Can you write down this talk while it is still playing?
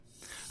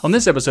On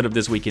this episode of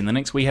This Week in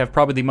Linux, we have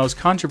probably the most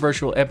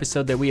controversial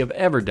episode that we have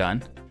ever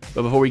done.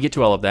 But before we get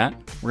to all of that,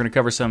 we're going to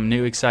cover some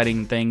new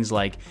exciting things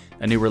like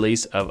a new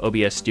release of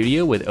OBS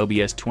Studio with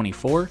OBS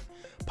 24.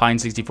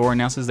 Pine64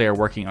 announces they are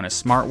working on a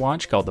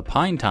smartwatch called the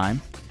Pine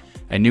Time.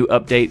 A new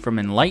update from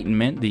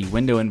Enlightenment, the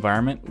window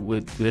environment,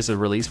 with this is a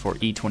release for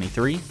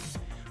E23.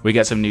 We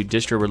got some new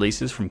distro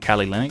releases from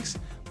Kali Linux,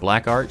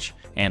 Black Arch,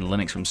 and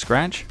Linux from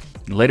Scratch.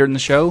 Later in the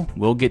show,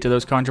 we'll get to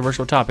those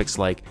controversial topics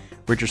like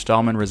Richard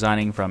Stallman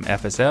resigning from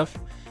FSF,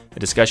 a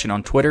discussion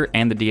on Twitter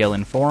and the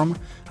DLN forum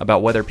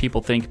about whether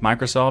people think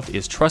Microsoft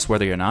is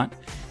trustworthy or not,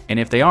 and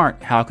if they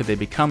aren't, how could they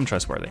become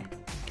trustworthy?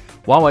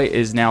 Huawei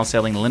is now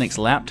selling Linux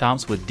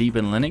laptops with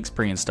Deepin Linux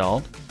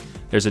pre-installed.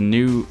 There's a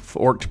new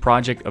forked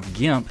project of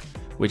GIMP,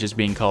 which is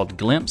being called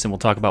Glimpse, and we'll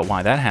talk about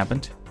why that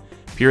happened.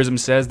 Purism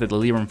says that the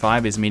Librem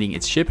 5 is meeting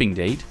its shipping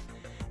date.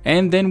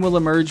 And then we'll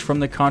emerge from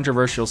the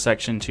controversial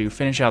section to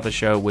finish out the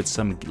show with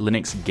some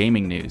Linux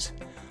gaming news.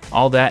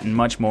 All that and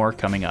much more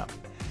coming up.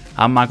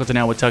 I'm Michael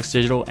Tunnell with Tux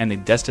Digital and the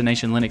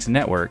Destination Linux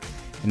Network,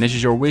 and this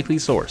is your weekly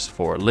source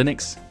for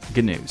Linux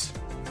good news.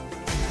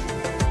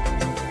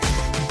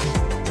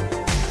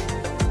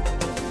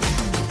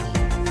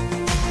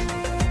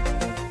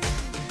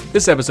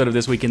 This episode of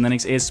This Week in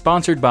Linux is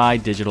sponsored by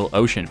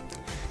DigitalOcean.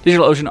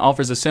 DigitalOcean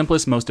offers the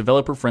simplest, most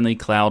developer-friendly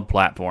cloud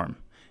platform.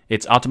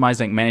 It's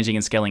optimized at managing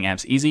and scaling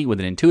apps easy with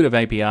an intuitive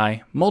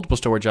API, multiple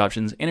storage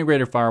options,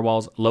 integrated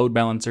firewalls, load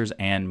balancers,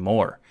 and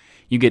more.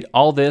 You get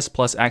all this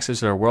plus access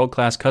to their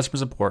world-class customer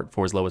support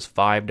for as low as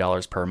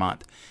 $5 per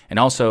month. And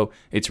also,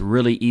 it's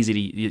really easy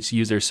to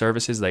use their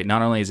services. Like,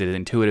 not only is it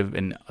intuitive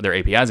and their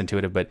API is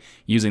intuitive, but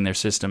using their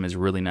system is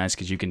really nice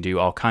because you can do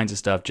all kinds of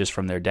stuff just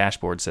from their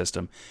dashboard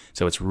system.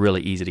 So it's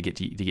really easy to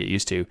get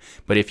used to.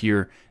 But if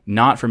you're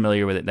not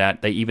familiar with it,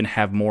 that they even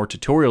have more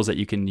tutorials that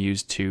you can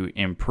use to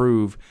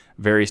improve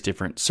various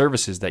different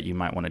services that you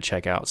might want to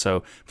check out.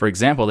 So, for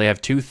example, they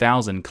have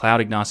 2,000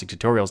 cloud-agnostic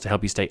tutorials to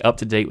help you stay up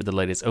to date with the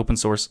latest open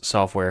source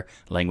software,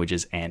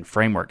 languages, and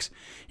frameworks.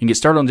 You can get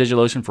started on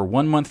DigitalOcean for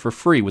 1 month for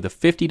free with a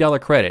 $50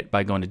 credit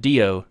by going to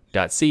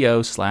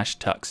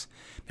do.co/tux.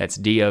 That's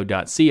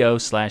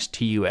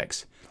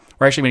do.co/tux.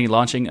 We're actually going to be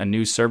launching a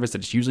new service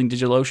that's using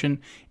DigitalOcean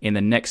in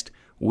the next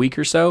week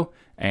or so.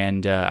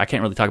 And I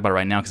can't really talk about it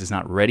right now because it's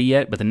not ready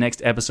yet, but the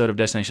next episode of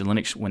Destination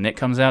Linux, when it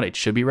comes out, it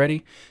should be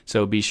ready.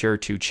 So be sure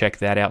to check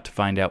that out to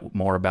find out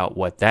more about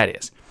what that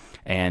is.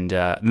 And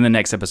then the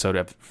next episode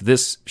of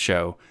this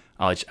show,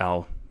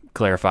 I'll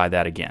clarify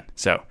that again.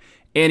 So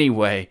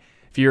anyway,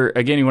 if you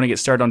want to get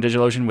started on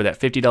DigitalOcean with that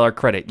 $50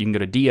 credit, you can go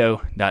to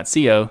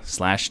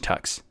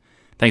do.co/tux.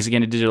 Thanks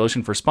again to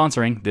DigitalOcean for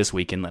sponsoring This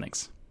Week in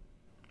Linux.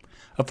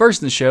 Up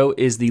first in the show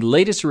is the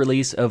latest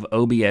release of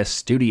OBS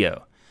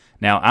Studio.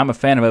 Now, I'm a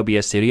fan of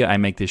OBS Studio. I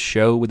make this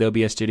show with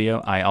OBS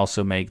Studio. I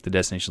also make the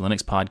Destination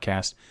Linux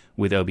podcast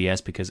with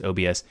OBS because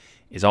OBS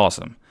is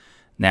awesome.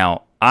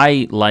 Now,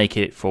 I like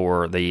it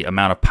for the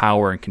amount of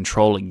power and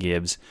control it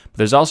gives, but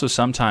there's also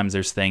sometimes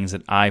there's things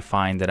that I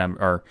find that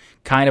are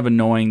kind of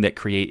annoying that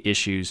create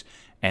issues,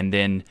 and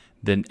then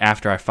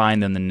after I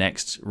find them the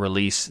next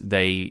release,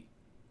 they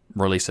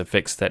release a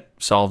fix that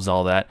solves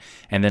all that,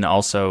 and then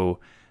also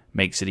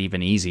makes it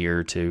even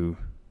easier to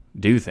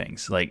do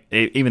things, like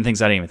even things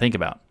I didn't even think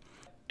about.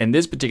 In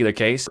this particular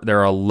case, there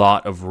are a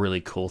lot of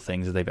really cool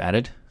things that they've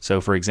added. So,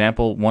 for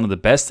example, one of the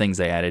best things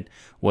they added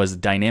was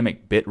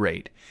dynamic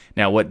bitrate.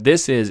 Now, what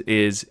this is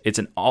it's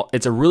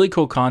a really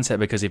cool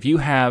concept because if you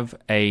have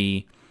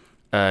you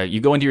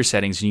go into your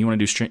settings and you want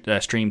to do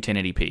stream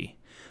 1080p,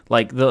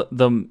 like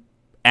the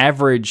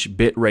average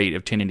bitrate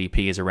of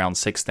 1080p is around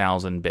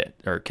 6,000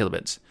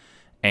 kilobits,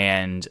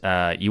 and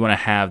you want to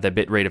have that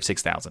bitrate of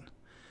 6,000.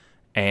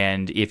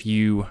 And if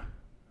you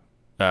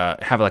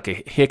have like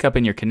a hiccup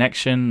in your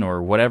connection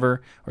or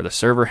whatever, or the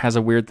server has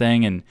a weird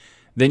thing, and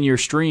then your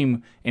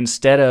stream,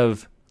 instead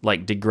of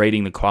like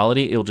degrading the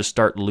quality, it'll just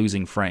start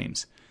losing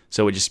frames.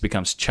 So it just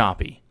becomes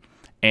choppy.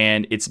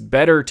 And it's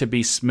better to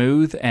be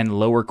smooth and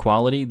lower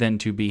quality than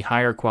to be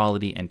higher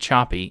quality and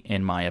choppy,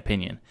 in my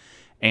opinion.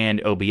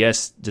 And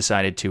OBS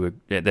decided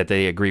that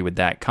they agree with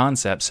that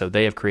concept, so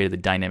they have created the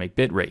dynamic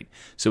bitrate.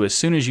 So as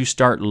soon as you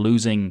start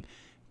losing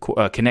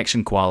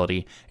connection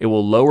quality, it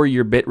will lower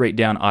your bitrate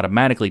down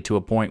automatically to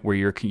a point where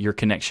your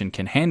connection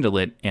can handle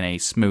it in a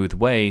smooth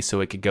way,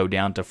 so it could go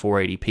down to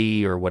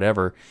 480p or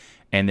whatever,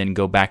 and then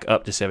go back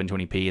up to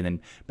 720p and then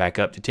back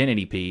up to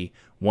 1080p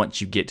once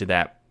you get to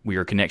that where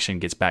your connection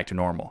gets back to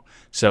normal.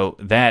 So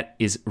that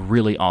is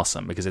really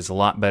awesome because it's a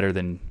lot better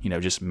than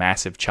just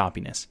massive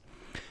choppiness.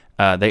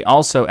 They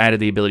also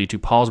added the ability to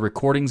pause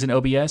recordings in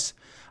OBS.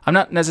 I'm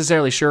not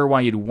necessarily sure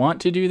why you'd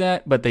want to do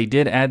that, but they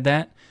did add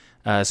that.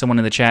 Someone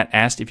in the chat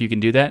asked if you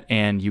can do that,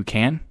 and you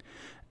can.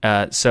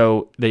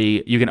 So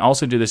you can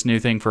also do this new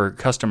thing for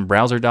custom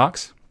browser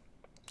docs,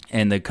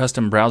 and the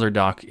custom browser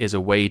doc is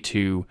a way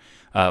to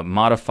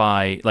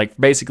modify, like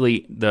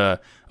basically the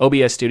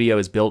OBS Studio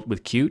is built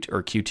with Qt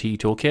or Qt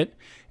Toolkit,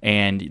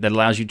 and that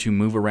allows you to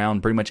move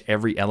around pretty much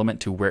every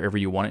element to wherever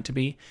you want it to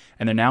be.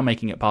 And they're now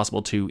making it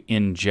possible to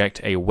inject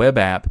a web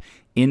app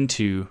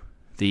into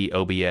the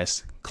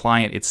OBS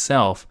client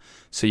itself,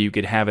 so you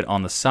could have it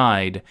on the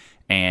side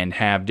and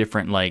have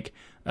different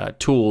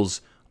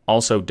tools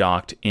also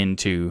docked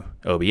into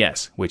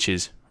OBS, which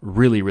is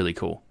really, really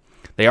cool.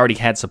 They already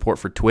had support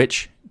for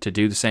Twitch to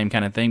do the same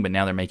kind of thing, but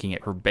now they're making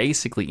it for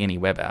basically any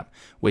web app,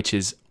 which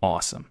is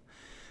awesome.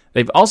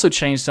 They've also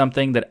changed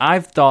something that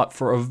I've thought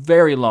for a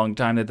very long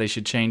time that they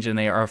should change, and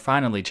they are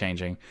finally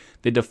changing.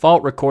 The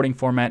default recording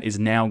format is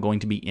now going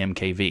to be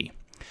MKV.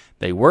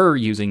 They were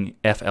using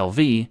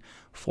FLV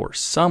for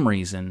some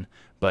reason,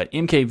 but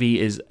MKV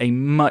is a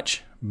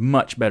much,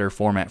 much better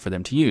format for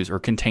them to use, or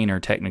container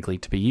technically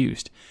to be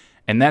used.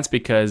 And that's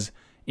because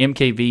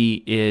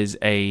MKV is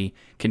a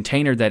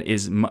container that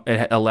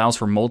it allows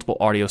for multiple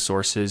audio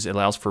sources, it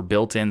allows for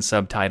built-in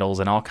subtitles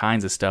and all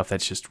kinds of stuff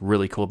that's just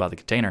really cool about the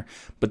container.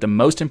 But the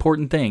most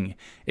important thing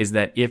is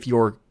that if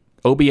your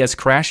OBS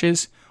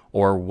crashes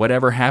or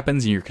whatever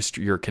happens,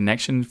 your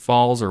connection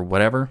falls or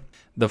whatever,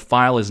 the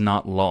file is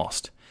not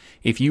lost.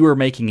 If you are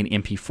making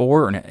an MP4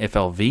 or an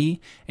FLV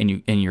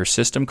and your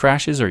system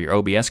crashes or your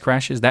OBS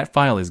crashes, that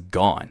file is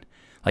gone.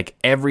 Like,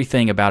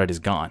 everything about it is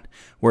gone.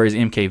 Whereas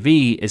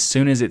MKV, as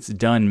soon as it's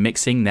done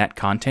mixing that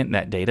content,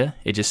 that data,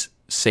 it just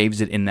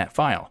saves it in that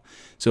file.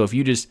 So if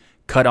you just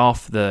cut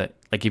off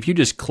if you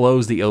just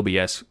close the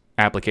OBS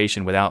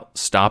application without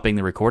stopping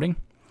the recording,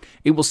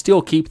 it will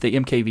still keep the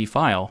MKV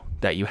file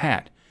that you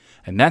had.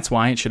 And that's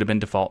why it should have been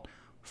default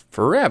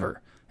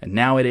forever. And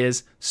now it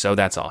is, so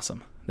that's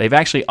awesome. They've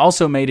actually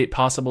also made it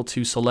possible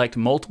to select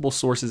multiple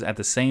sources at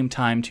the same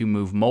time to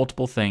move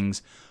multiple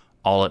things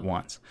all at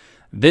once.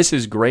 This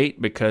is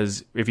great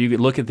because if you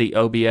look at the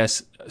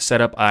OBS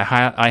setup I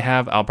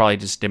have, I'll probably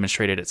just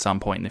demonstrate it at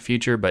some point in the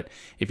future, but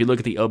if you look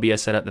at the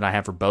OBS setup that I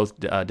have for both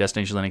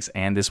Destination Linux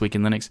and This Week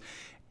in Linux,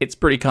 it's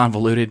pretty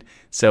convoluted.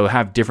 So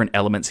have different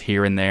elements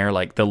here and there,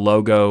 like the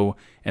logo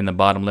in the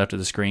bottom left of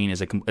the screen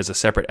is a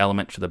separate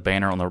element to the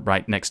banner on the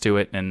right next to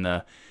it, and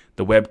the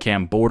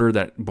webcam border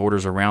that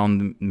borders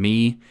around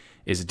me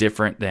is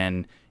different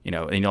than,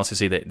 and you also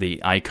see that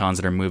the icons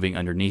that are moving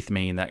underneath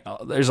me, and that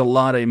there's a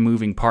lot of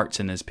moving parts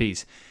in this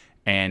piece.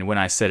 And when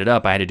I set it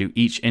up, I had to do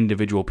each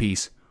individual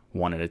piece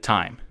one at a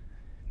time.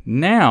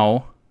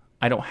 Now,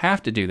 I don't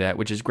have to do that,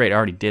 which is great. I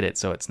already did it,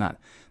 so it's not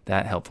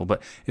that helpful.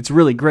 But it's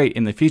really great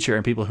in the future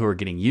and people who are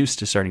getting used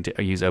to starting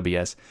to use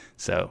OBS.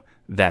 So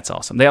that's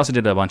awesome. They also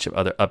did a bunch of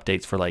other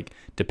updates for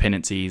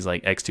dependencies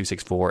like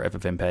X264,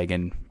 FFmpeg,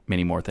 and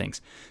many more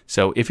things.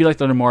 So if you'd like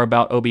to learn more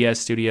about OBS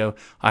Studio,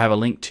 I have a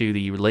link to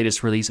the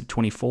latest release of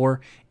 24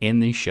 in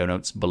the show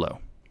notes below.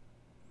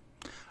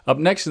 Up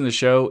next in the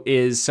show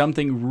is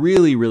something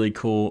really, really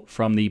cool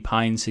from the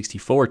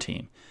Pine64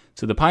 team.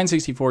 So the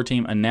Pine64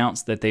 team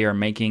announced that they are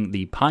making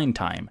the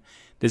PineTime.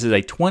 This is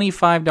a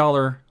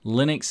 $25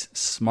 Linux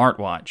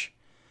smartwatch.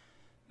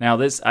 Now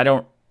this, I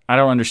don't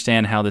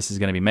understand how this is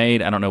going to be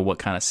made. I don't know what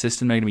kind of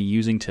system they're going to be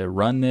using to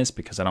run this,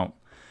 because I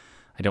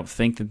don't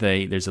think that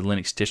there's a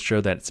Linux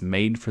distro that's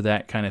made for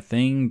that kind of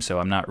thing, so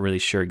I'm not really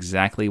sure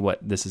exactly what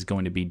this is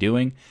going to be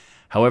doing.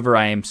 However,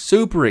 I am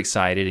super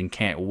excited and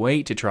can't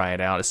wait to try it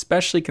out,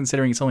 especially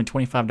considering it's only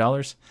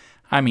 $25.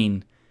 I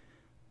mean,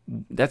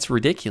 that's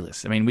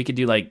ridiculous. I mean, we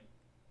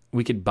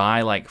could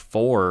buy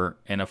 4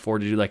 and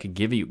afford to do a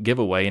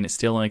giveaway, and it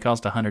still only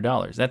costs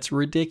 $100. That's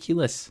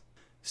ridiculous.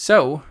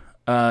 So,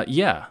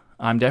 yeah.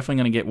 I'm definitely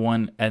going to get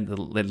one, at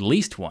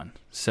least one.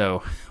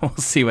 So we'll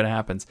see what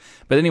happens.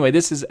 But anyway, they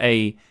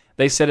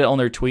said it on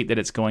their tweet that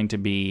it's going to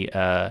be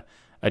a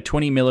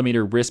 20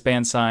 millimeter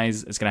wristband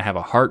size. It's going to have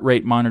a heart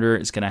rate monitor.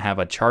 It's going to have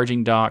a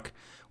charging dock,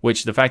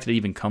 which the fact that it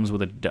even comes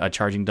with a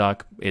charging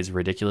dock is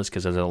ridiculous,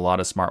 because there's a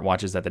lot of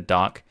smartwatches that the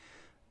dock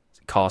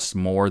costs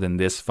more than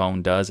this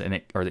phone does, than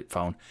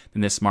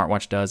this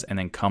smartwatch does, and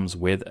then comes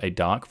with a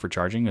dock for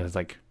charging. It's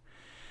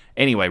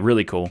anyway,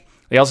 really cool.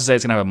 They also say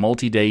it's going to have a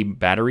multi-day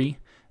battery,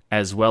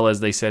 as well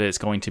as they said it's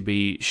going to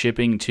be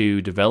shipping to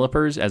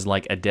developers as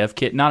a dev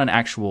kit, not an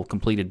actual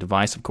completed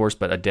device, of course,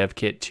 but a dev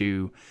kit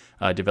to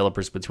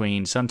developers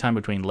sometime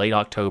between late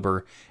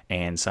October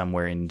and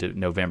somewhere in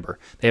November.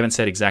 They haven't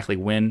said exactly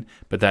when,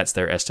 but that's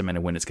their estimate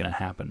of when it's going to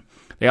happen.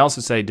 They also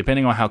say,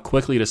 depending on how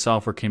quickly the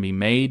software can be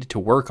made to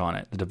work on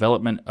it, the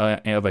development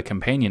of a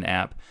companion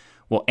app,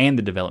 and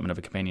the development of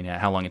a companion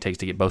app, how long it takes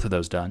to get both of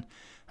those done.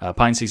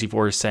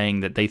 Pine64 is saying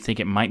that they think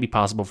it might be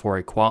possible for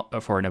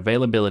an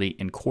availability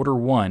in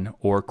Q1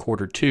 or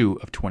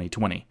Q2 of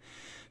 2020.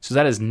 So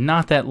that is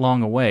not that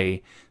long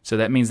away. So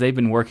that means they've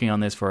been working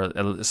on this for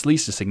at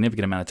least a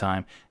significant amount of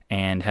time,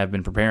 and have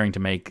been preparing to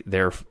make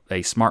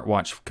a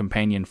smartwatch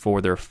companion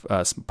for their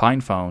Pine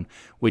phone,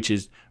 which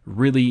is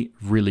really,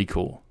 really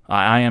cool.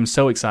 I am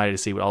so excited to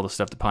see what all the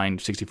stuff the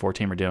Pine64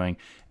 team are doing.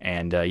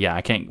 And yeah,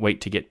 I can't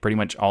wait to get pretty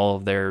much all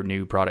of their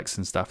new products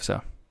and stuff.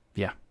 So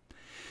yeah.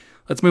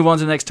 Let's move on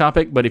to the next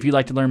topic, but if you'd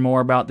like to learn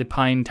more about the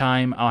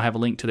PineTime, I'll have a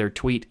link to their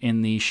tweet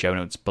in the show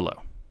notes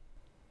below.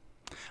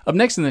 Up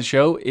next in the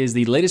show is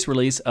the latest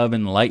release of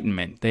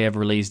Enlightenment. They have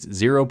released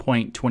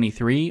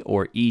 0.23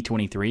 or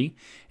E23,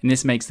 and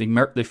this makes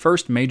the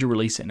first major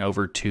release in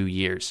over 2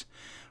 years.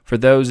 For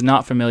those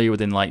not familiar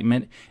with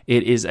Enlightenment,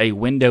 it is a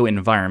window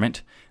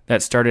environment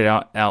that started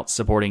out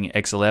supporting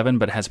X11,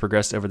 but has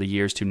progressed over the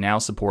years to now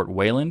support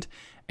Wayland,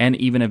 and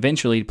even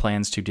eventually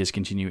plans to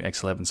discontinue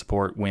X11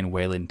 support when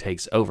Wayland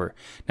takes over.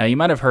 Now, you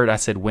might have heard I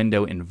said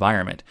window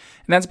environment,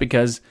 and that's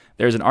because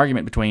there's an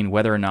argument between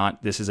whether or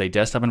not this is a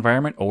desktop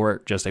environment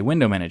or just a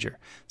window manager.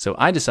 So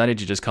I decided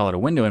to just call it a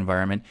window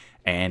environment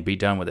and be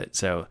done with it.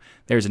 So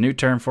there's a new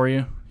term for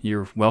you.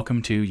 You're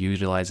welcome to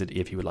utilize it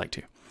if you would like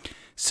to.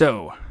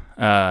 So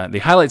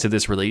the highlights of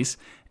this release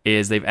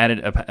is they've added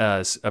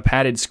a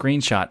padded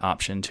screenshot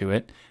option to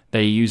it.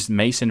 They use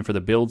Mason for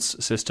the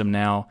builds system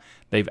now.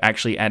 They've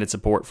actually added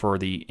support for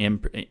the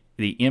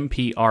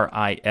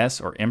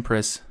MPRIS or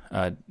Empress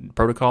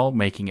protocol,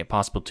 making it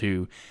possible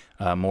to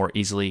more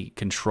easily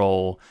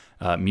control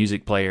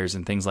music players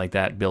and things like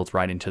that built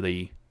right into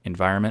the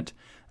environment.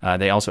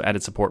 They also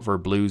added support for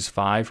Blues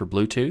 5 for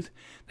Bluetooth.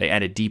 They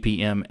added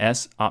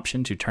DPMS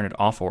option to turn it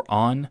off or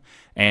on,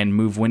 and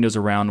move windows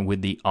around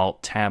with the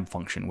Alt-Tab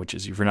function, which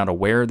is, if you're not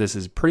aware, this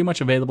is pretty much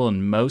available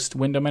in most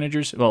window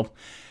managers. Well,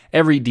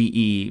 every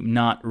DE,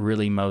 not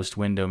really most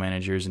window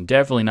managers, and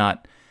definitely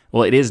not,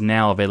 well, it is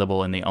now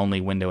available in the only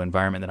window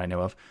environment that I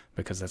know of,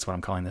 because that's what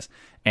I'm calling this.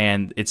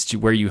 And it's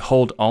where you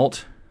hold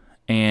Alt,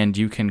 and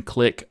you can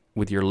click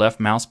with your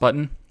left mouse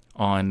button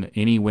on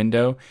any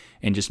window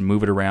and just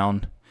move it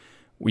around.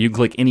 You can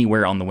click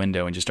anywhere on the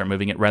window and just start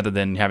moving it rather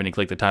than having to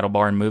click the title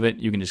bar and move it.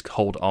 You can just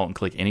hold Alt and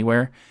click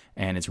anywhere,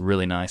 and it's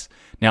really nice.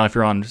 Now, if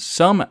you're on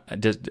some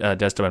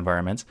desktop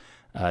environments,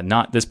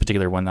 not this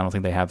particular one, I don't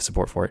think they have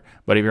support for it,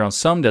 but if you're on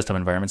some desktop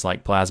environments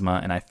like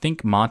Plasma, and I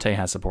think Mate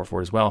has support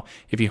for it as well,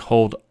 if you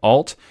hold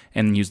Alt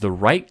and use the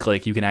right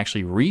click, you can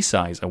actually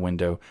resize a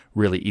window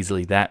really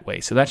easily that way.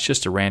 So that's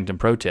just a random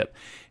pro tip.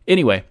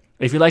 Anyway,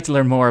 if you'd like to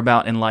learn more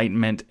about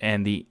Enlightenment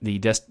and the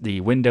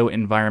window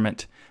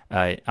environment,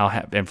 I'll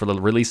have, and for the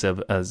release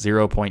of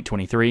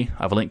 0.23,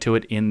 I have a link to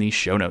it in the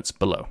show notes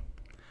below.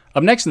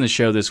 Up next in the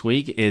show this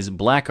week is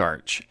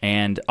BlackArch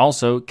and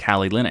also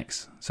Kali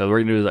Linux. So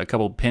we're going to do a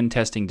couple pen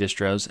testing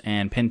distros,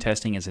 and pen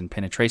testing is in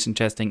penetration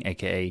testing,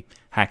 aka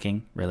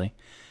hacking, really.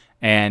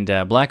 And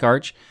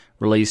BlackArch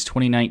released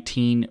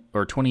 2019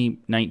 or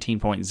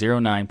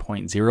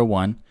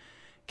 2019.09.01.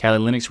 Kali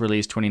Linux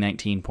released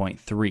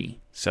 2019.3.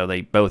 So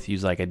they both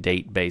use like a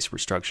date-based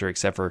structure,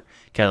 except for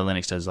Kali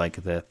Linux does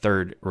like the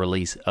third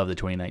release of the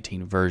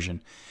 2019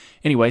 version.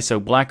 Anyway, so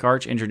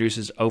BlackArch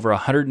introduces over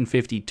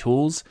 150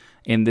 tools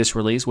in this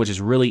release, which is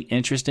really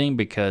interesting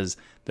because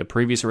the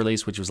previous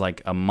release, which was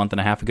like a month and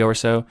a half ago or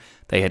so,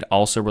 they had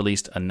also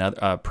released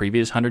another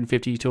previous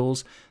 150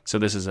 tools. So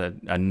this is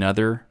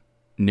another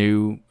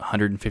new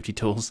 150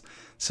 tools.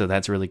 So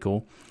that's really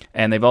cool.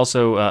 And they've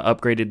also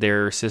upgraded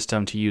their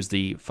system to use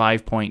the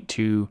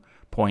 5.2.9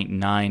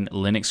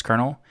 Linux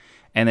kernel.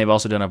 And they've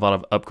also done a lot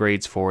of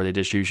upgrades for the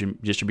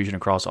distribution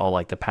across all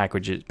like the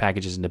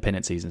packages and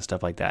dependencies and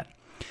stuff like that.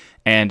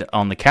 And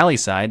on the Kali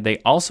side, they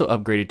also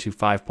upgraded to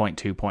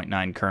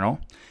 5.2.9 kernel,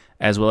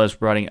 as well as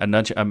providing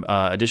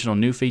additional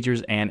new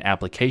features and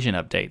application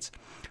updates.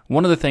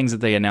 One of the things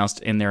that they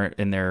announced in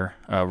their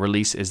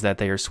release is that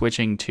they are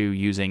switching to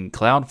using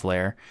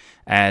Cloudflare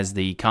as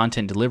the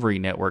content delivery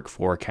network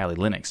for Kali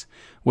Linux,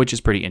 which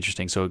is pretty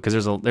interesting. So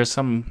because there's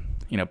some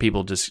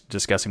people just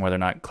discussing whether or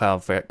not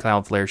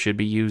Cloudflare should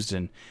be used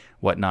and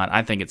whatnot.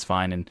 I think it's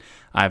fine, and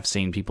I've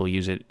seen people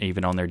use it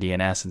even on their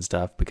DNS and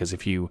stuff, because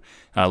if you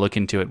look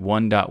into it,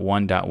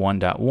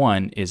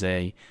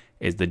 1.1.1.1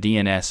 is the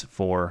DNS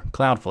for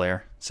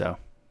Cloudflare. So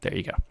there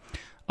you go.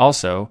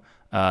 Also,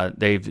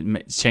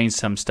 they've changed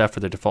some stuff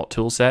for the default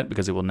tool set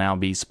because it will now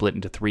be split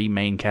into three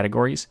main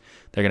categories.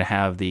 They're going to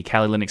have the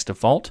Kali Linux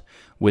Default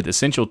with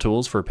essential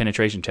tools for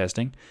penetration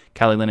testing,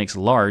 Kali Linux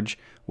Large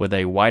with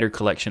a wider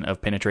collection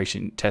of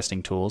penetration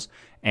testing tools,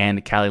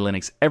 and Kali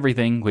Linux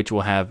Everything, which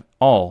will have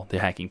all the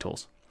hacking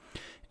tools.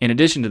 In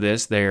addition to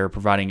this, they're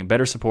providing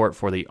better support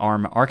for the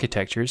ARM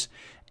architectures,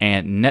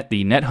 and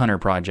the NetHunter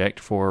project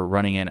for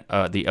running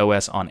the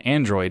OS on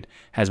Android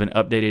has been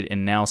updated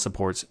and now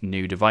supports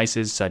new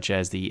devices such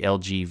as the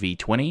LG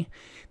V20,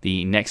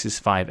 the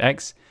Nexus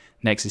 5X,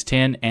 Nexus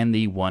 10, and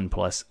the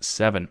OnePlus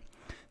 7.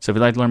 So if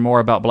you'd like to learn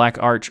more about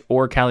BlackArch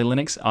or Kali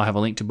Linux, I'll have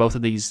a link to both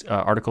of these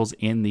articles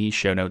in the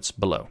show notes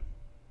below.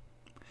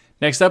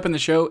 Next up in the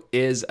show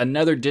is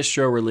another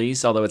distro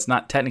release, although it's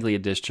not technically a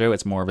distro,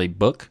 it's more of a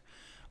book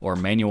or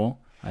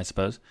manual, I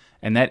suppose,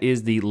 and that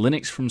is the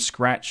Linux from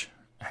Scratch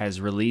has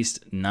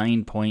released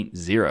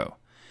 9.0.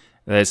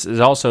 This is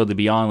also the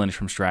Beyond Linux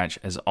from Scratch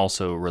has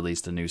also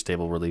released a new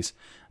stable release.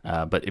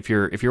 But if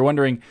you're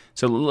wondering,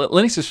 so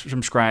Linux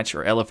from Scratch,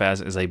 or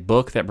LFS, is a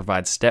book that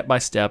provides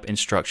step-by-step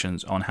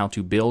instructions on how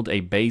to build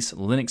a base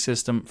Linux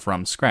system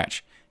from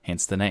scratch,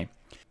 hence the name.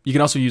 You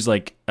can also use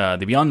the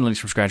Beyond Linux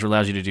from Scratch,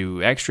 allows you to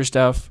do extra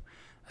stuff.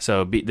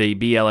 So the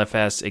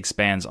BLFS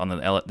expands on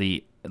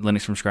the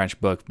Linux from Scratch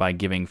book by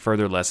giving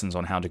further lessons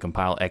on how to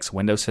compile X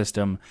Windows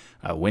system,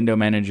 window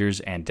managers,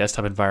 and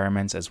desktop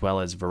environments, as well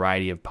as a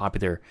variety of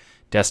popular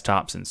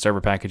desktops and server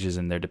packages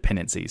and their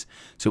dependencies.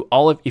 So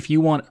if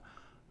you want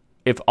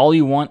if all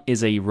you want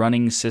is a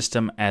running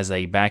system as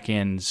a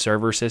back-end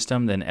server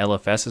system, then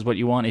LFS is what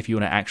you want. If you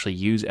want to actually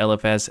use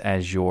LFS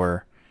as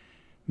your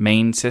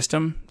main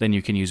system, then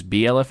you can use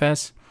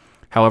BLFS.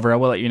 However, I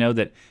will let you know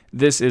that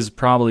this is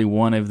probably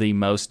one of the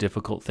most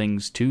difficult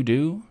things to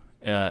do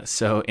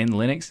so in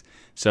Linux.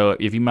 So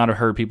if you might have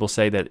heard people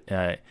say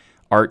that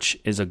Arch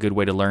is a good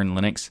way to learn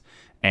Linux,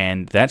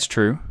 and that's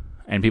true.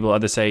 And people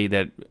other say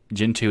that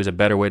Gentoo is a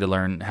better way to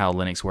learn how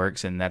Linux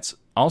works, and that's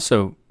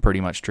also pretty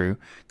much true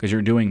because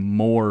you're getting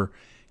more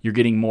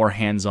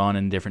hands-on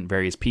in different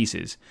various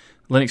pieces.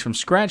 Linux from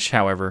scratch,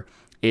 however,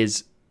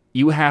 is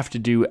you have to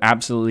do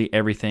absolutely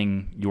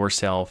everything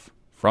yourself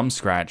from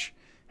scratch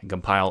and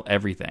compile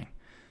everything.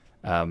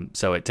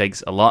 So it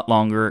takes a lot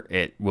longer.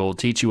 It will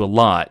teach you a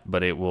lot,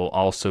 but it will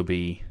also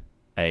be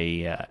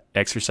a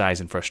exercise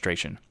in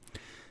frustration.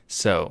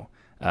 So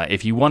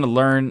if you want to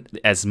learn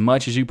as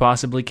much as you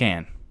possibly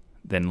can,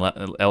 then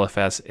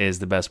LFS is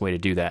the best way to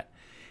do that.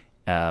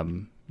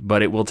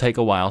 But it will take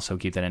a while, so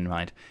keep that in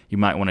mind. You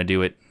might want to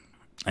do it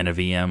in a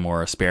VM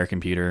or a spare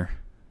computer.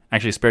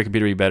 Actually, a spare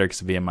computer would be better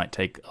because a VM might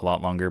take a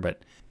lot longer,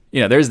 but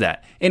there's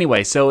that.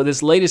 Anyway, so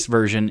this latest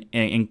version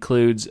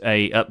includes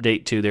a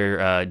update to their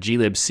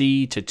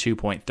glibc to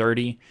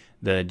 2.30,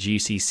 the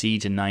GCC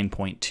to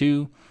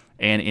 9.2,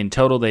 and in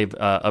total they've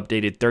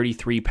updated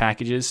 33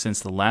 packages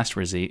since the last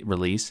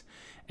release,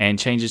 and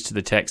changes to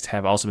the text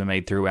have also been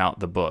made throughout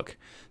the book.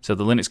 So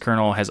the Linux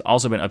kernel has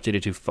also been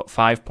updated to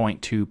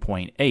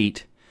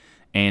 5.2.8,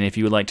 and if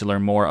you would like to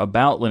learn more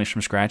about Linux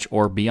from scratch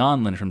or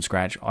beyond Linux from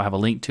scratch, I'll have a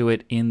link to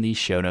it in the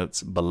show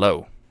notes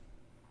below.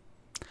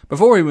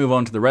 Before we move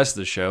on to the rest of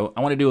the show,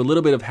 I want to do a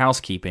little bit of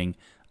housekeeping.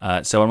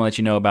 So I want to let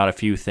you know about a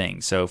few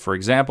things. So, for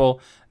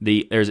example,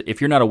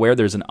 if you're not aware,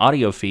 there's an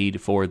audio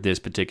feed for this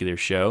particular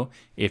show.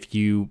 If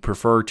you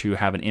prefer to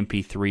have an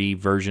MP3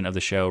 version of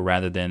the show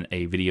rather than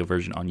a video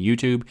version on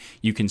YouTube,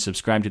 you can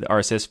subscribe to the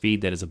RSS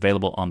feed that is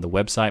available on the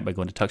website by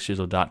going to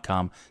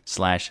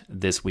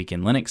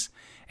tuxdigital.com/thisweekinlinux.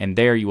 And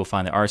there you will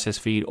find the RSS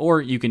feed,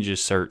 or you can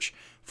just search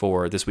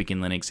for This Week in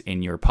Linux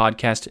in your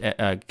podcast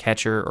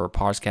catcher or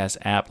podcast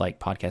app like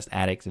Podcast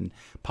Addict and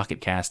Pocket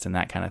Cast and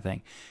that kind of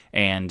thing.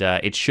 And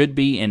it should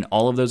be in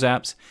all of those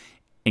apps,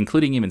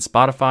 including even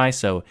Spotify,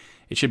 so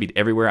it should be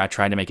everywhere. I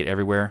tried to make it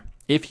everywhere.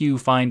 If you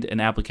find an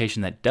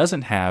application that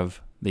doesn't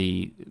have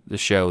the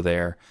show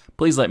there,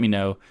 please let me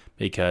know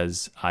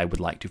because I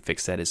would like to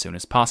fix that as soon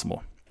as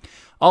possible.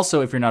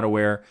 Also, if you're not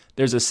aware,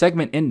 there's a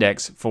segment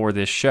index for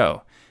this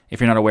show. If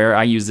you're not aware,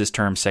 I use this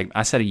term segment.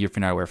 I said if you're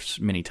not aware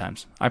many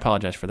times. I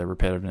apologize for the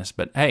repetitiveness,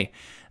 but hey,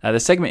 the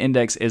segment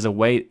index is a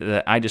way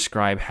that I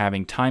describe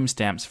having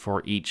timestamps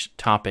for each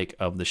topic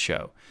of the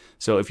show.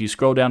 So if you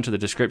scroll down to the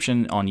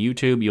description on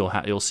YouTube,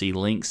 you'll see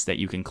links that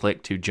you can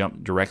click to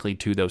jump directly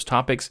to those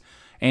topics.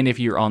 And if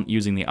you're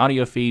using the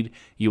audio feed,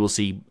 you will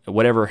see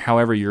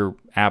however your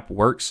app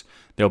works.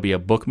 There'll be a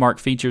bookmark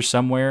feature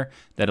somewhere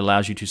that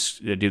allows you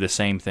to do the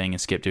same thing and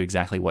skip to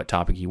exactly what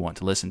topic you want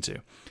to listen to.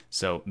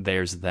 So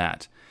there's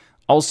that.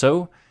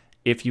 Also,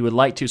 if you would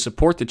like to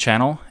support the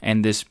channel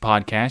and this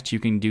podcast, you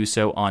can do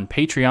so on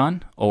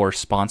Patreon or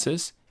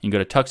Sponsors. You can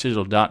go to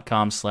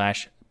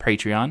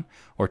tuxdigital.com/Patreon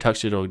or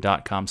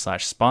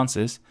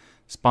tuxdigital.com/Sponsors.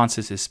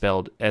 Sponsors is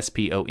spelled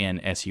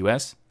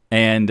SPONSUS.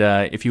 And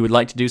if you would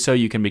like to do so,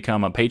 you can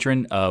become a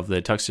patron of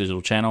the Tux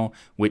Digital channel,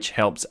 which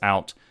helps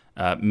out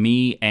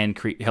me and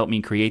help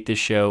me create this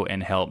show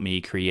and help me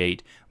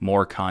create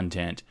more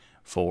content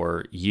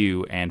for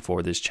you and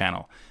for this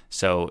channel.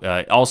 So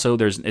also,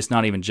 it's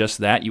not even just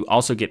that. You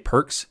also get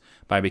perks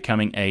by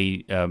becoming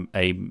a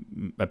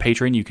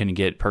patron. You can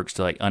get perks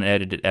to like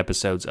unedited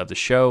episodes of the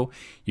show.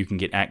 You can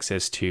get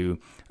access to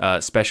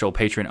special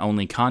patron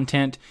only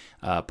content,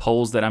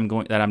 polls that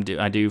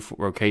I do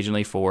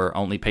occasionally for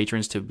only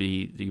patrons to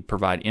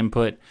provide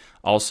input.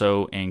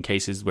 Also, in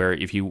cases where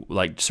if you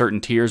like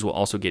certain tiers, will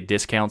also get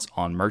discounts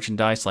on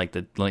merchandise like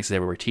the Linux is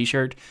Everywhere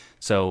T-shirt.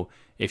 So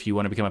if you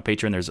want to become a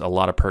patron, there's a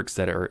lot of perks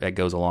that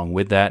goes along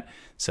with that.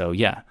 So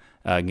yeah,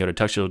 you can go to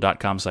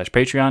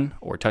tuxdigital.com/Patreon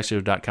or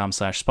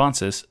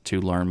tuxdigital.com/Sponsors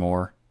to learn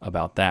more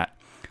about that.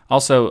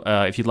 Also,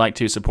 if you'd like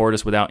to support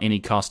us without any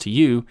cost to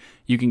you,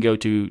 you can go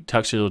to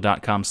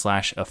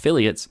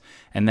tuxdigital.com/affiliates,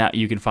 and that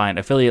you can find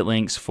affiliate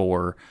links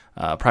for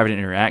Private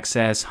Internet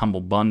Access,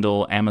 Humble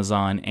Bundle,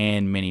 Amazon,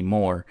 and many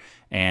more.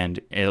 And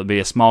it'll be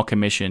a small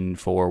commission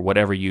for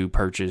whatever you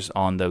purchase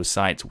on those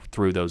sites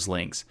through those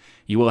links.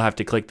 You will have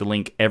to click the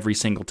link every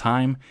single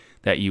time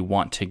that you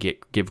want to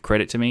give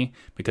credit to me,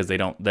 because I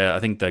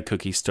think the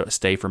cookies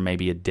stay for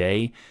maybe a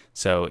day.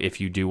 So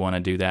if you do want to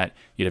do that,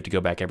 you'd have to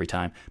go back every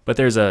time. But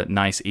there's a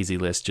nice, easy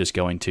list just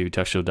going to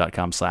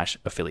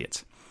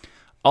tuxdigital.com/affiliates.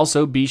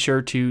 Also, be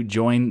sure to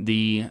join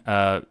the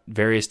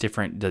various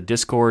different the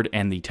Discord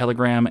and the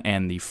Telegram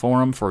and the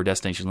forum for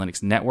Destination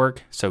Linux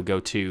Network. So go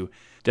to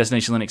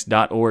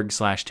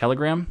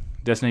destinationlinux.org/Telegram,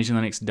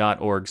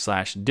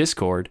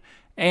 destinationlinux.org/Discord,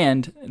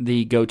 and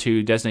go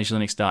to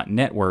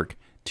destinationlinux.network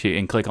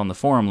and click on the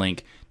forum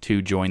link to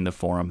join the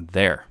forum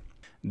there.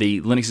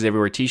 The Linux is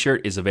Everywhere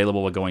t-shirt is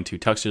available by going to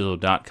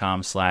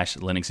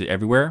tuxdigital.com/Linux is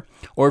Everywhere.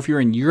 Or if you're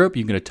in Europe,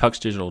 you can go to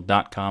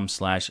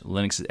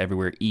tuxdigital.com/Linux is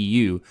Everywhere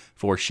EU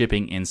for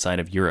shipping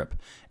inside of Europe.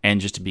 And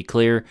just to be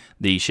clear,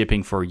 the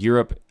shipping for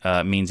Europe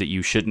means that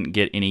you shouldn't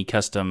get any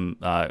custom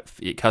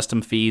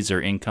fees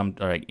or income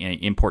or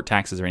import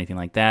taxes or anything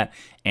like that.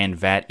 And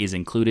VAT is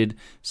included,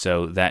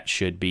 so that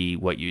should be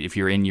what you. If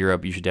you're in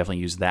Europe, you should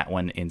definitely use that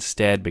one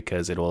instead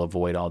because it will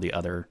avoid all the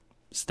other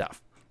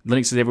stuff.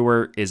 Linux is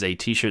Everywhere is a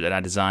t-shirt that I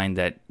designed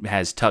that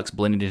has Tux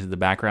blended into the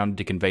background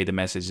to convey the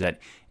message that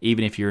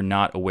even if you're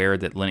not aware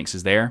that Linux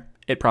is there,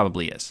 it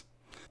probably is.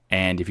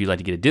 And if you'd like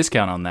to get a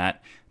discount on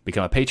that,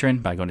 become a patron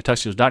by going to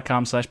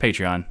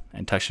tuxdigital.com/Patreon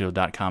and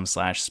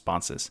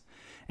tuxdigital.com/sponsors.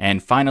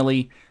 And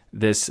finally,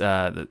 this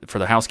for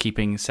the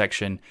housekeeping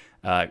section,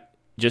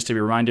 just to be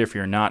a reminder, if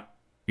you're not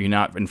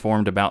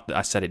informed about,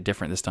 I said it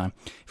different this time.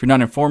 If you're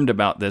not informed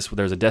about this,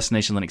 there's a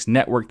Destination Linux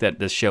network that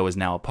this show is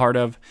now a part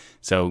of.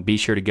 So be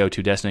sure to go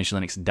to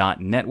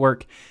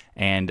destinationlinux.network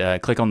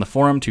and click on the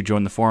forum to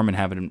join the forum and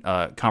have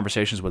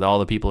conversations with all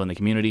the people in the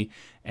community.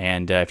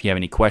 And if you have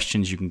any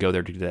questions, you can go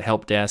there to the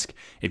help desk.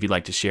 If you'd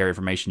like to share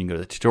information, you can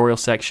go to the tutorial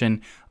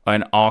section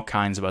and all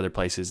kinds of other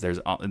places. There's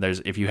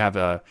if you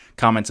have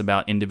comments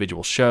about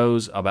individual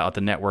shows, about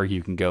the network,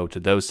 you can go to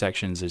those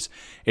sections.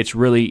 It's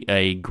really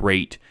a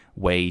great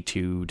way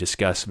to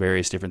discuss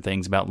various different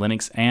things about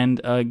Linux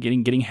and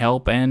getting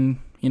help and,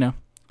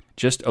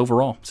 just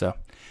overall. So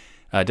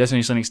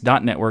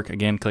destinationlinux.network,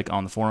 again, click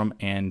on the forum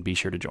and be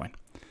sure to join.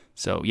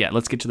 So yeah,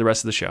 let's get to the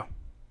rest of the show.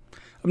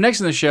 Up next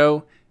in the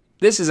show,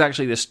 this is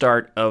actually the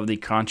start of the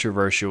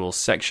controversial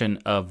section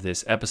of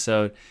this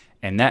episode,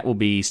 and that will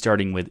be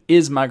starting with,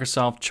 is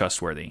Microsoft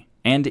trustworthy?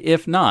 And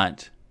if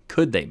not,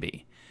 could they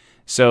be?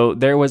 So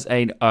there was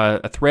a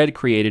thread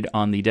created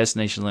on the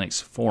Destination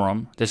Linux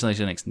forum,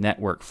 Destination Linux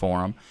Network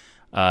forum,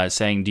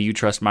 saying, do you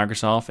trust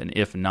Microsoft? And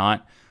if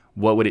not,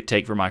 what would it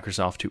take for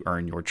Microsoft to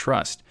earn your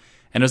trust?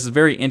 And it was a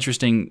very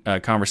interesting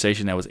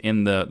conversation that was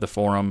in the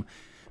forum,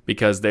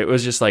 because there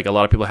was just like a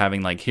lot of people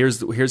having like,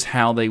 here's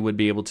how they would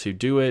be able to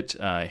do it.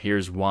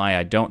 Here's why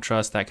I don't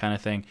trust, that kind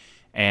of thing.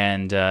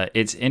 And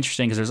it's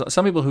interesting because there's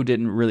some people who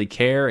didn't really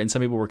care, and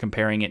some people were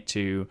comparing it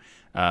to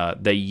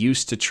they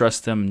used to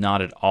trust them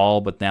not at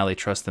all, but now they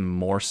trust them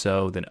more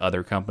so than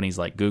other companies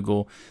like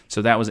Google.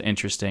 So that was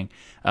interesting.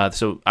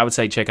 So I would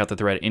say check out the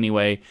thread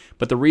anyway.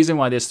 But the reason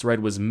why this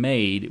thread was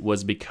made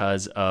was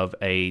because of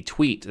a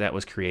tweet that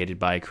was created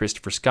by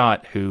Christopher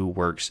Scott, who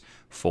works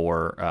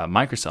for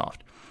Microsoft.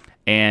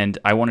 And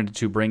I wanted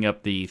to bring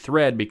up the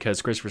thread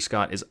because Christopher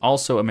Scott is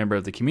also a member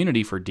of the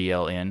community for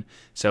DLN,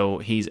 so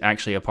he's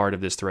actually a part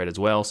of this thread as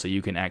well, so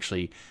you can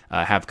actually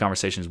have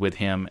conversations with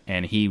him,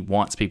 and he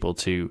wants people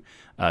to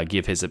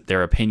give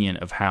their opinion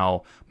of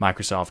how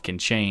Microsoft can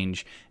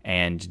change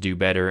and do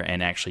better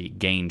and actually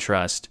gain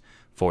trust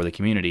for the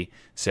community.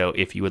 So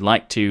if you would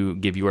like to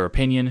give your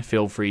opinion,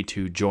 feel free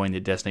to join the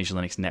Destination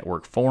Linux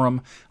Network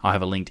forum. I'll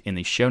have a link in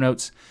the show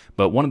notes.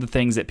 But one of the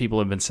things that people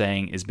have been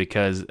saying is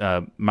because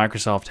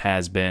Microsoft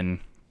has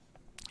been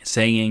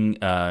saying,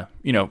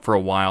 for a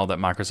while that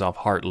Microsoft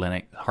hearts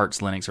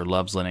Linux or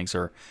loves Linux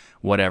or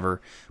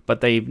whatever, but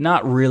they've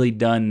not really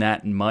done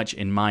that much,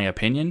 in my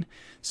opinion.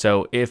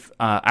 So if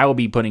I will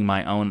be putting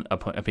my own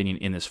opinion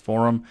in this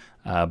forum,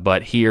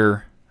 but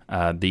here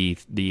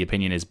the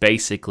opinion is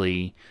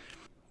basically,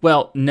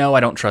 well, no,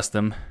 I don't trust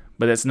them,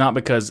 but it's not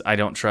because I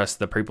don't trust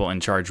the people in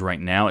charge right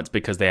now. It's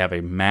because they have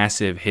a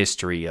massive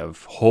history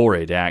of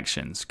horrid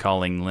actions,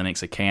 calling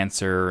Linux a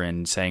cancer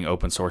and saying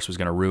open source was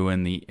going to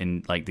ruin the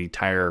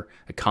entire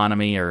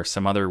economy or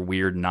some other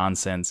weird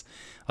nonsense.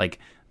 Like,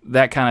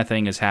 that kind of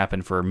thing has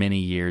happened for many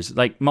years,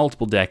 like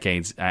multiple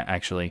decades,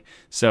 actually.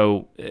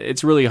 So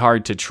it's really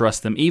hard to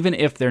trust them, even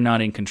if they're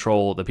not in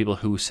control, the people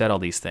who said all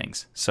these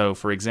things. So,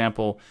 for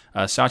example,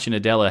 Satya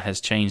Nadella has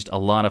changed a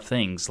lot of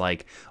things,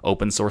 like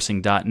open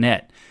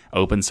sourcing.net,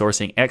 open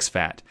sourcing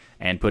exFAT,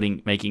 and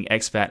making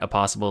exFAT a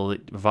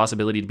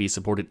possibility to be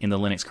supported in the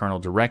Linux kernel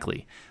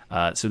directly.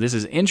 So this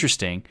is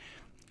interesting.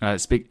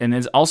 And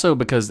it's also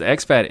because the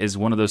exFAT is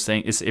one of those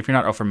things. If you're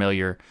not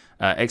familiar,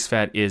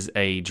 exFAT is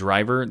a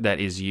driver that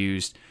is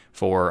used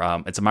for.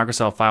 It's a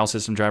Microsoft file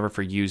system driver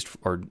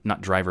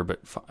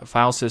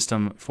file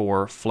system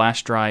for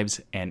flash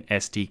drives and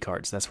SD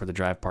cards. That's where the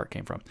drive part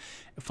came from.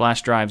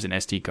 Flash drives and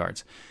SD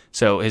cards.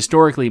 So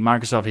historically,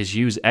 Microsoft has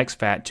used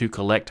exFAT to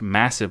collect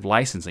massive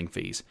licensing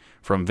fees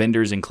from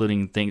vendors,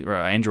 including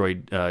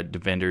Android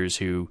vendors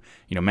who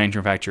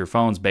manufacture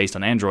phones based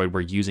on Android,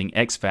 were using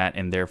exFAT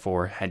and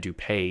therefore had to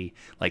pay,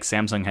 like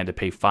Samsung had to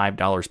pay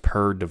 $5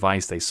 per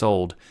device they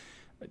sold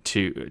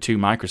to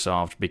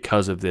Microsoft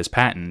because of this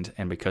patent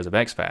and because of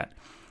exFAT.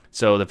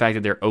 So the fact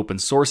that they're open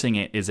sourcing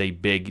it is a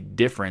big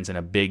difference and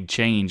a big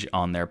change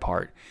on their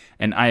part.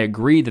 And I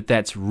agree that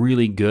that's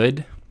really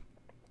good,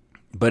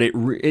 but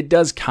it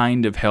does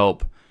kind of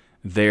help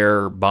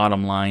their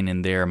bottom line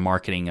and their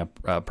marketing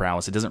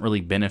prowess. It doesn't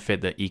really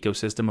benefit the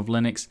ecosystem of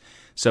Linux.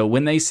 So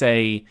when they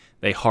say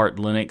they heart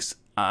Linux,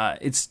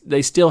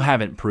 they still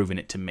haven't proven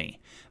it to me.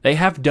 They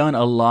have done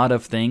a lot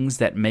of things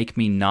that make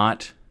me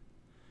not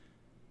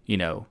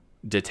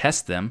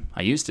detest them.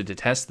 I used to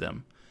detest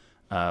them.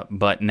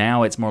 But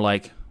now it's more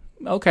like,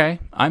 okay,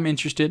 I'm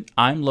interested.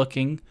 I'm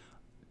looking.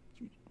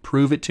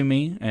 Prove it to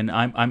me, and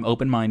I'm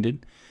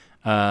open-minded.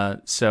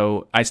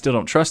 So I still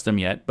don't trust them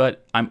yet,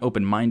 but I'm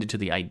open-minded to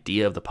the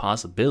idea of the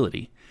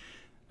possibility.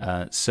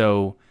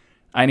 So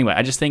anyway,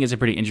 I just think it's a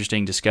pretty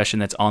interesting discussion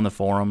that's on the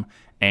forum,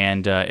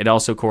 and it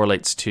also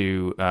correlates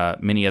to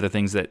many other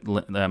things that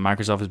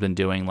Microsoft has been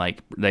doing.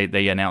 Like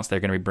they announced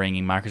they're going to be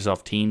bringing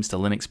Microsoft Teams to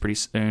Linux pretty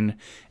soon,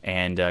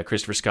 and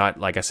Christopher Scott,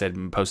 like I said,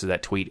 posted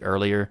that tweet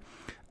earlier.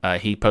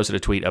 He posted a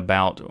tweet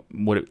about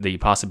the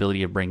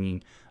possibility of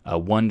bringing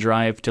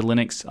OneDrive to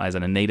Linux as a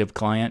native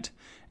client,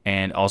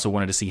 and also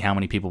wanted to see how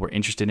many people were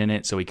interested in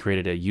it. So he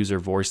created a user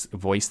voice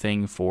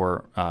thing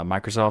for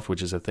Microsoft,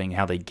 which is a thing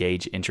how they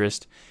gauge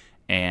interest.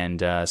 And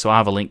so I'll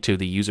have a link to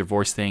the user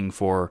voice thing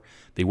for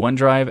the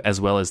OneDrive, as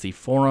well as the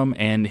forum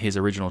and his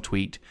original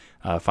tweet,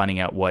 finding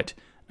out what's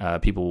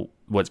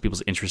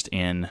people's interest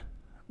in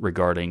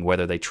regarding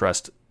whether they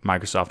trust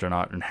Microsoft or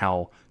not, and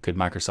how could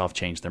Microsoft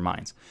change their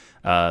minds.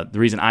 The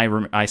reason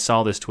I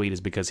saw this tweet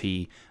is because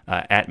he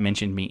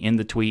mentioned me in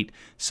the tweet,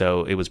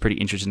 so it was pretty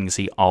interesting to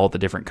see all the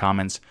different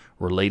comments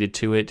related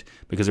to it,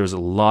 because there was a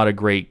lot of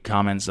great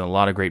comments and a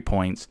lot of great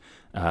points.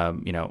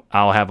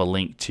 I'll have a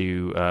link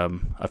to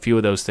a few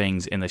of those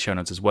things in the show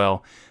notes as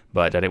well,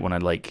 but I didn't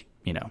want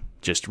to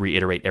just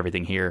reiterate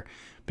everything here,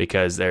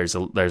 because there's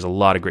a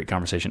lot of great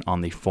conversation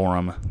on the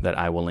forum that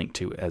I will link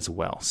to as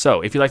well.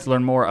 So if you'd like to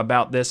learn more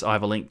about this, I'll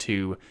have a link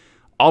to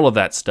all of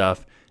that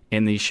stuff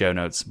in the show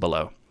notes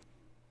below.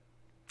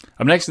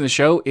 Up next in the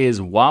show is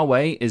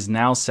Huawei is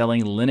now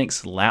selling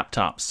Linux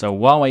laptops. So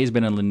Huawei has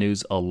been in the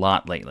news a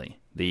lot lately.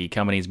 The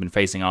company has been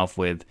facing off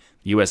with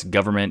the U.S.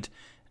 government,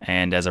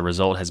 and as a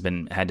result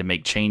had to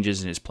make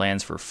changes in its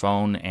plans for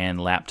phone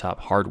and laptop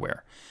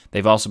hardware.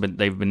 They've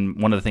been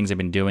one of the things they've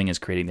been doing is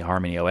creating the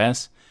Harmony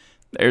OS.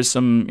 There's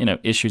some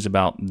issues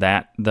about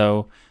that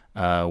though,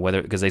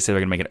 because they say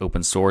they're going to make it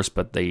open source,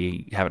 but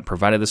they haven't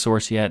provided the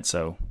source yet.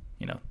 So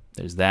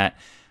there's that.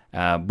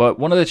 But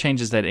one of the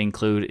changes that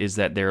include is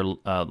that their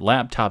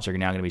laptops are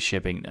now going to be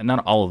shipping.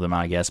 Not all of them,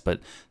 I guess, but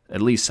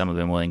at least some of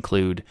them will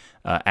include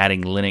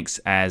adding Linux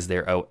as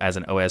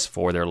an OS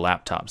for their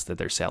laptops that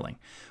they're selling.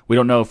 We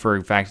don't know for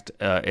a fact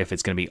if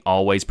it's going to be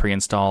always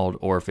pre-installed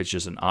or if it's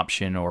just an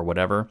option or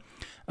whatever.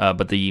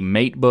 But the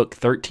MateBook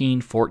 13,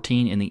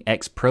 14, and the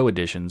X Pro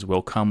editions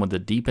will come with the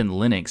Deepin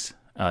Linux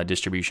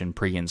distribution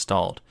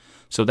pre-installed.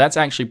 So that's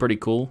actually pretty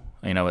cool.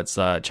 It's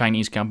a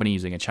Chinese company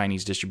using a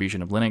Chinese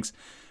distribution of Linux.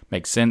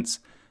 Makes sense.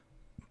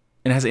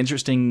 It has an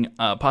interesting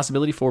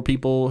possibility for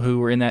people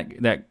who are in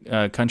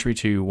that country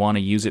to want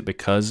to use it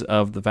because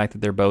of the fact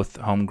that they're both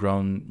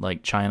homegrown,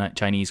 like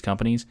Chinese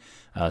companies.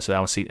 So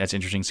that's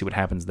interesting to see what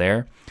happens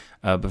there.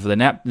 But for the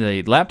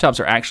laptops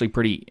are actually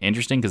pretty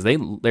interesting because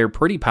they're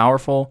pretty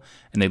powerful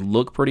and they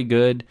look pretty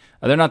good.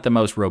 They're not the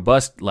most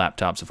robust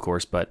laptops, of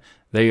course, but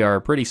they are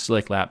pretty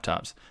slick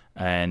laptops.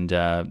 And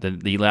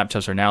the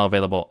laptops are now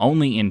available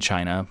only in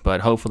China,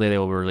 but hopefully they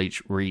will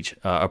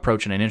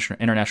approach an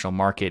international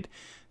market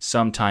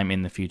sometime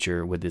in the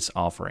future with this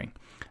offering.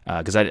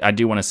 Because I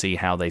do want to see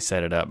how they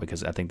set it up,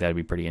 because I think that'd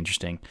be pretty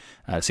interesting.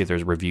 See if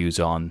there's reviews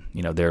on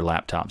their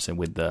laptops and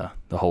with the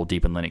whole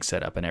Deepin Linux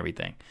setup and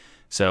everything.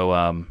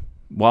 So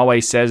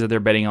Huawei says that they're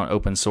betting on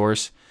open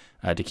source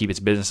to keep its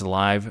business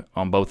alive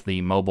on both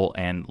the mobile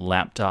and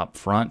laptop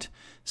front.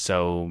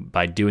 So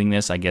by doing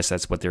this, I guess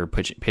that's what they're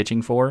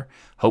pitching for.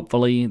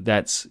 Hopefully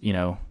that's,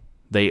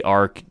 they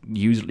are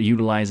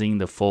utilizing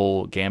the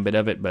full gambit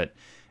of it, but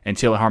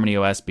until Harmony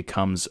OS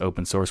becomes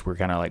open source, we're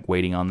kind of like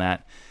waiting on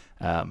that.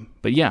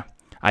 But yeah,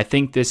 I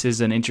think this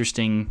is an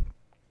interesting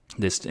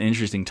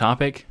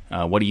topic.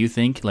 What do you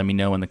think? Let me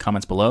know in the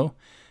comments below.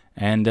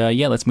 And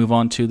let's move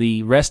on to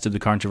the rest of the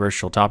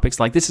controversial topics.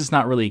 Like this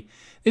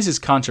is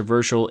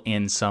controversial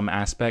in some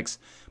aspects,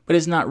 but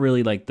it's not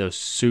really like the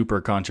super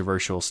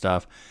controversial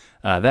stuff.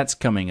 That's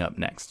coming up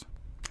next.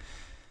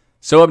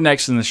 So up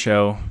next in the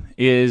show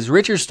is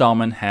Richard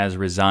Stallman has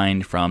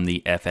resigned from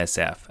the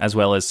FSF, as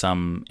well as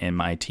some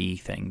MIT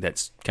thing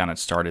that's kind of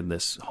started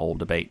this whole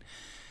debate.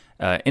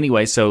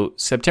 Anyway, so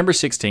September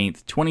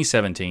 16th,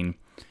 2017,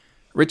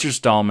 Richard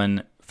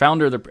Stallman,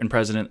 founder and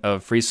president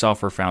of Free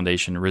Software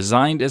Foundation,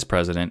 resigned as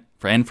president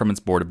and from its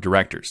board of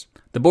directors.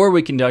 The board will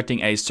be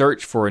conducting a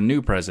search for a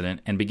new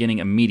president and beginning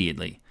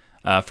immediately.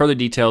 Further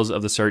details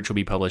of the search will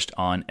be published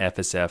on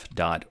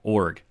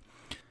fsf.org.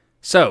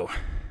 So,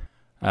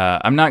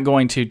 I'm not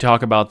going to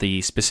talk about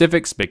the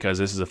specifics because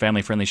this is a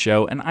family-friendly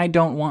show, and I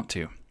don't want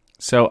to.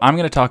 So I'm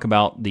going to talk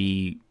about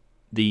the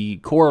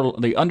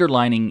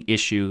underlining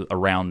issue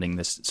surrounding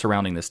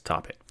this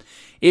topic.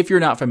 If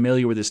you're not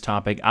familiar with this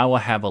topic, I will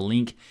have a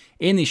link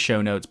in the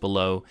show notes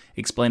below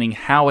explaining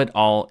how it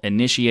all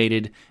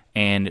initiated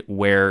and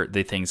where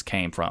the things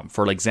came from.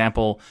 For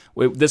example,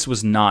 this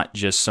was not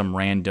just some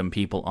random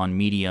people on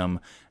Medium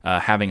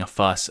having a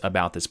fuss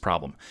about this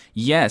problem.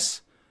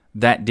 Yes,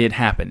 that did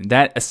happen.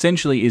 That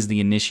essentially is the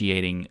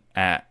initiating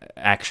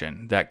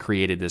action that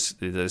created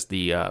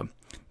the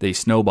the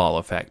snowball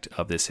effect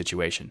of this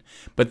situation.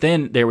 But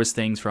then there was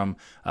things from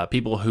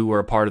people who were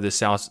a part of the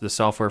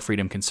Software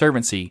Freedom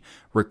Conservancy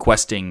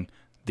requesting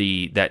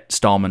that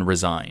Stallman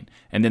resign.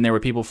 And then there were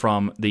people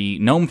from the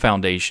GNOME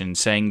Foundation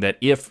saying that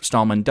if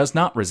Stallman does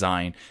not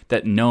resign,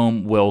 that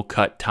GNOME will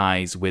cut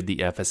ties with the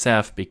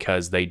FSF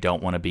because they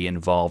don't want to be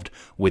involved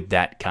with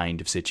that kind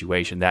of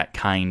situation,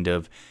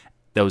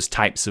 those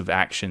types of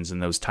actions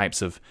and those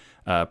types of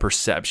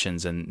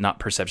perceptions, and not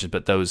perceptions,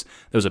 but those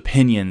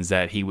opinions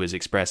that he was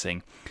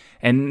expressing.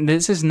 And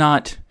this is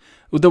not...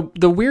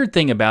 The weird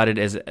thing about it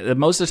is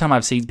most of the time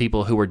I've seen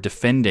people who were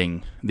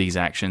defending these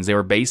actions, they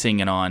were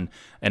basing it on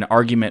an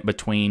argument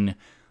between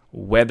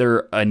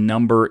whether a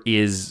number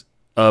is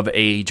of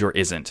age or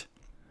isn't.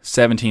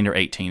 17 or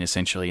 18,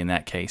 essentially, in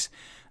that case.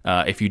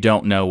 If you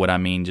don't know what I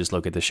mean, just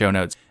look at the show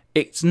notes.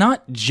 It's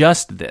not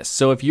just this.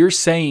 So if you're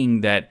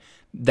saying that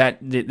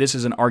this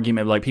is an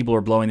argument, like people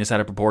are blowing this out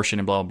of proportion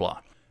and blah, blah,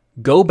 blah,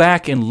 go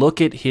back and look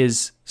at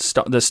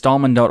the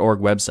Stallman.org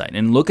website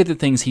and look at the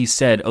things he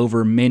said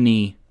over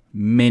many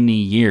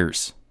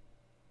years.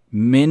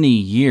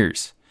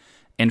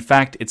 In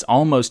fact, it's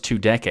almost 2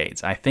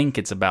 decades. I think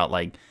it's about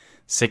like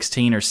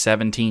 16 or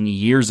 17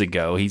 years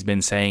ago he's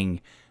been saying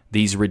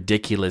these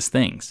ridiculous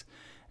things.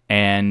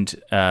 And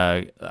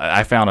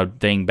I found a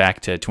thing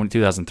back to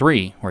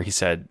 2003 where he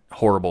said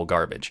horrible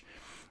garbage.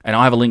 And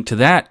I'll have a link to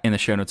that in the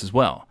show notes as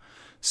well.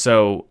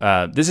 So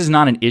this is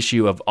not an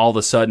issue of all of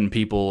a sudden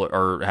people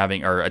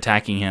are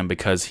attacking him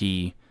because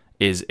he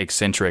is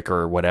eccentric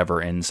or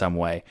whatever in some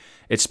way.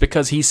 It's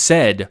because he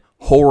said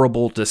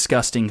horrible,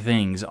 disgusting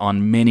things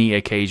on many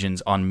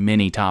occasions on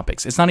many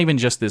topics. It's not even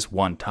just this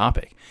one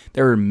topic.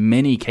 There are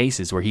many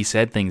cases where he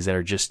said things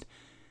that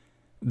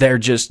they're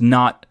just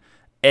not,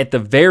 at the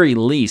very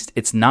least,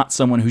 it's not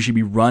someone who should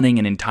be running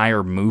an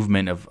entire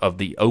movement of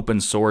the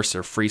open source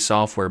or free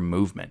software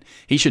movement.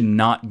 He should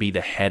not be the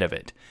head of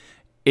it.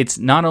 It's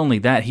not only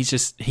that,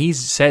 he's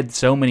said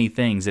so many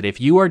things that if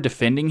you are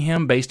defending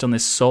him based on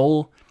this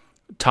sole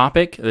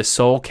topic, the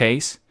sole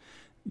case,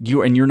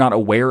 you're not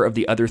aware of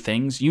the other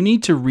things, you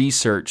need to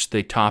research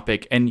the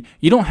topic, and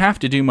you don't have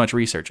to do much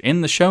research.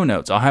 In the show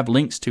notes, I'll have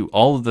links to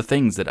all of the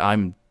things that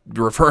I'm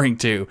referring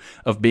to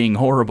of being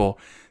horrible,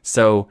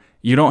 so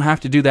you don't have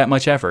to do that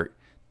much effort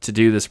to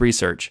do this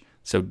research.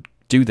 So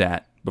do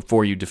that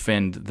before you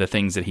defend the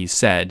things that he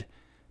said,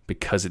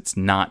 because it's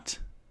not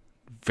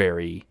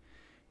very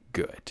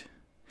good.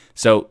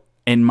 So,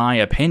 in my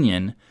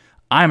opinion,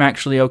 I'm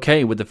actually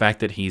okay with the fact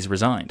that he's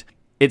resigned.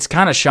 It's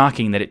kind of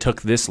shocking that it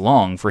took this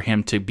long for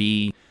him to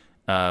be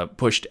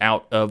pushed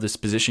out of this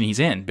position he's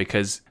in,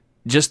 because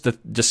just the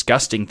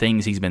disgusting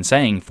things he's been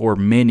saying for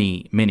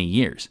many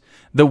years.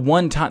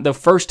 The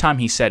first time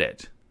he said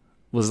it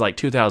was like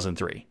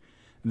 2003.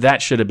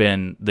 That should have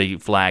been the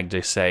flag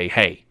to say,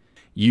 hey,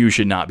 you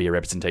should not be a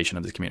representation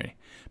of this community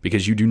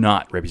because you do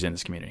not represent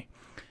this community.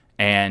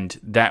 And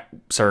that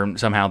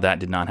somehow that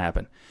did not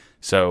happen.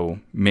 So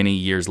many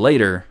years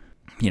later,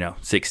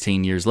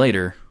 16 years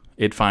later,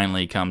 it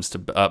finally comes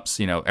to ups,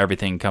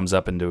 everything comes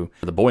up into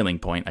the boiling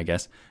point, I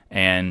guess.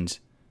 And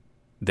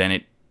then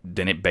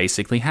it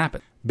basically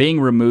happened.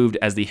 Being removed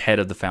as the head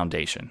of the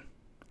foundation.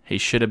 He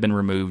should have been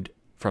removed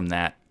from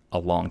that a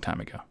long time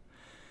ago.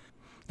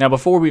 Now,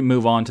 before we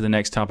move on to the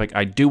next topic,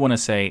 I do want to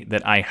say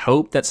that I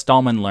hope that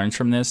Stallman learns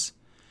from this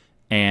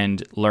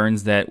and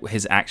learns that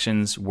his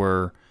actions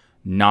were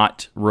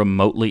not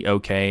remotely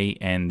okay,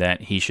 and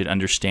that he should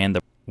understand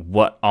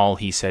what all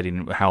he said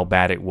and how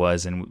bad it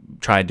was, and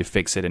tried to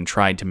fix it and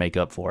tried to make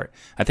up for it.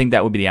 I think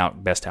that would be the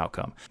best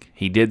outcome.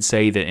 He did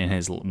say that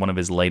in one of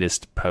his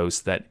latest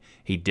posts that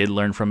he did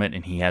learn from it,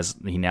 and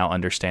he now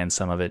understands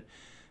some of it.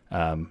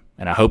 And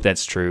I hope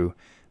that's true,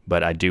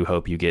 but I do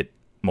hope you get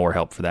more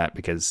help for that,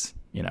 because,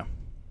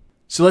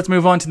 So let's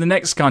move on to the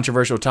next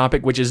controversial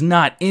topic, which is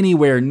not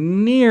anywhere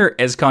near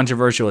as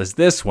controversial as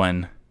this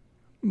one,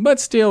 but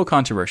still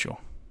controversial.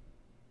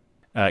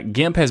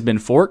 GIMP has been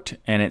forked,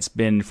 and it's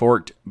been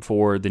forked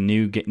for the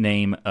new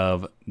name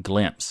of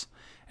Glimpse.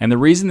 And the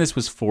reason this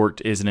was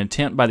forked is an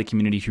attempt by the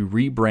community to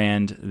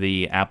rebrand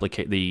the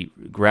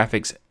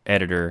graphics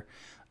editor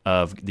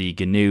of the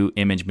GNU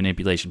Image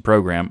Manipulation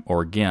Program,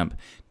 or GIMP,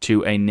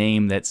 to a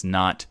name that's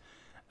not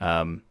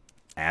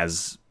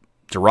as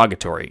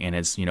derogatory and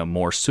is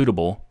more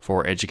suitable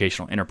for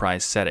educational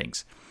enterprise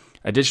settings.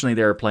 Additionally,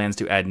 there are plans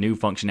to add new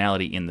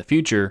functionality in the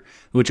future,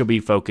 which will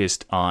be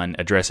focused on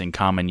addressing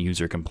common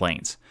user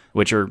complaints,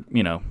 which are,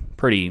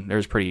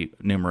 there's pretty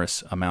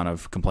numerous amount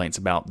of complaints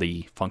about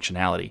the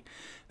functionality.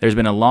 There's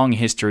been a long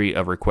history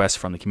of requests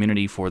from the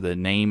community for the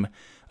name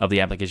of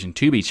the application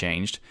to be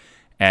changed,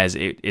 as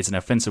it's an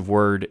offensive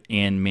word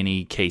in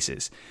many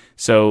cases.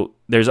 So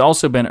there's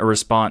also been a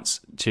response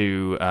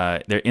to,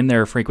 in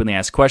their frequently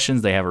asked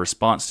questions, they have a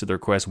response to the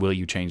request, will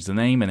you change the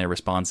name? And their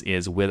response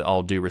is, with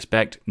all due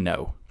respect,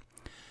 no.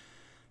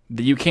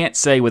 You can't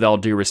say with all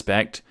due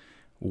respect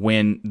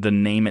when the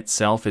name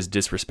itself is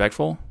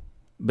disrespectful,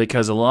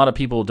 because a lot of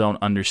people don't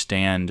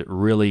understand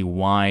really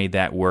why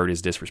that word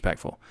is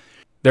disrespectful.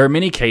 There are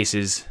many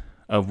cases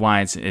of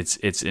why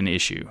it's an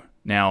issue.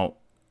 Now,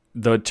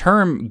 the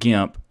term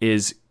GIMP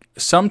is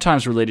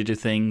sometimes related to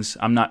things.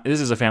 This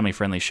is a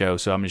family-friendly show,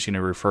 so I'm just going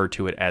to refer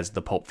to it as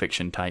the Pulp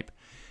Fiction type.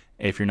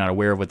 If you're not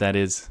aware of what that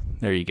is,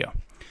 there you go.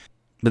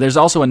 But there's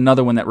also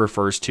another one that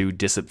refers to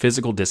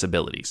physical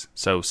disabilities.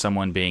 So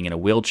someone being in a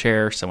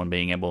wheelchair, someone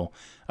being able,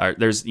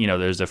 there's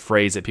a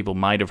phrase that people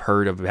might have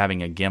heard of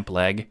having a GIMP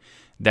leg.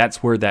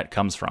 That's where that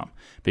comes from,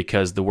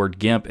 because the word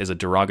GIMP is a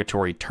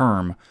derogatory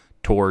term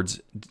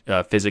towards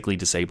physically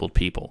disabled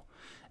people.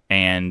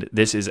 And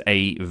this is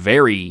a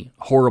very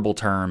horrible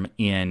term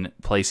in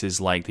places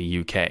like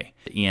the UK.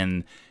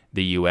 In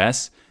the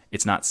US,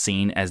 it's not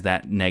seen as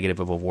that negative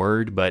of a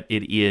word, but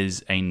it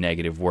is a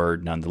negative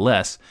word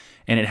nonetheless.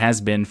 And it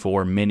has been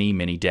for many,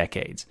 many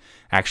decades.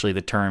 Actually,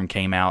 the term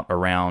came out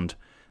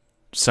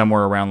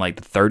somewhere around like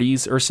the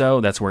 30s or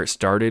so. That's where it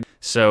started.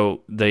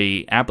 So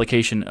the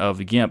application of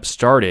the GIMP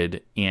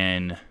started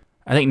in,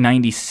 I think,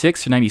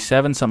 96 or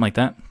 97, something like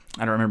that.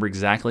 I don't remember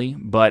exactly,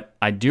 but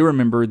I do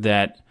remember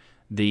that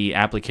the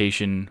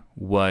application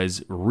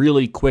was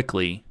really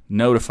quickly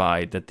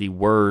notified that the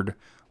word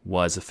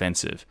was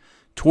offensive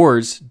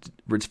towards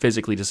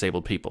physically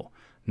disabled people,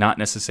 not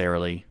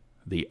necessarily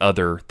the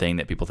other thing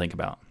that people think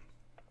about.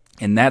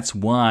 And that's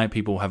why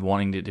people have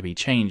wanted it to be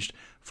changed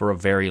for a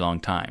very long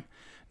time.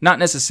 Not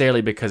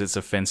necessarily because it's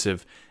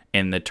offensive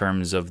in the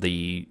terms of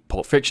the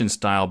Pulp Fiction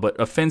style, but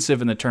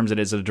offensive in the terms that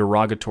it is a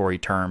derogatory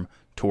term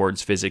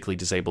towards physically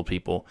disabled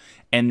people.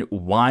 And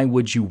why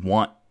would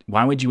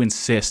you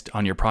insist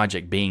on your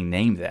project being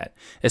named that?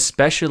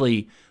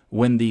 Especially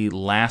when the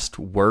last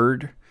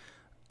word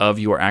of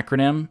your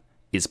acronym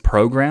is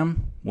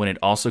program, when it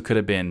also could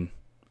have been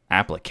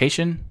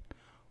application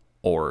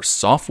or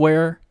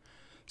software.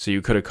 So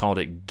you could have called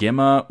it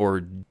Gimma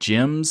or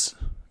GIMS,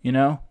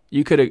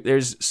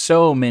 There's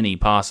so many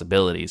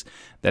possibilities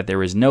that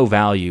there is no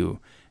value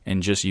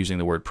in just using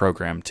the word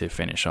program to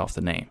finish off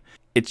the name.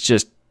 It's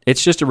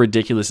just a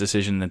ridiculous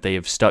decision that they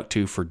have stuck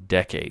to for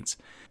decades.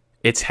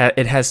 It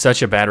has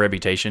such a bad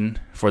reputation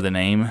for the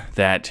name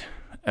that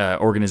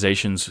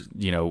organizations,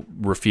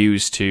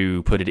 refuse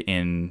to put it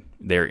in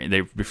their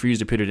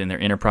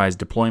enterprise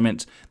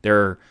deployment.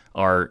 There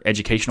are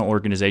educational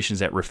organizations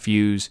that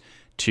refuse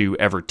to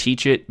ever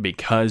teach it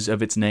because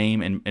of its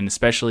name, and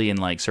especially in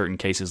like certain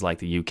cases like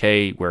the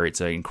UK where it's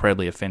an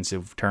incredibly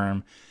offensive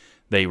term,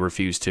 they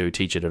refuse to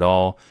teach it at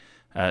all.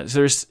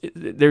 So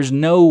there's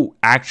no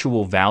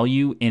actual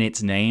value in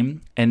its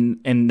name,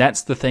 and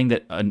that's the thing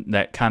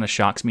that kind of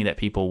shocks me, that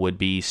people would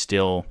be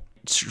still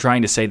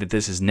trying to say that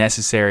this is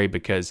necessary,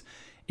 because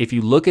if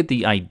you look at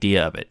the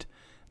idea of it,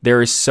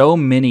 there is so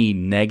many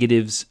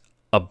negatives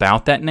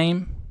about that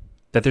name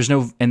that there's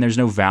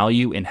no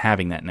value in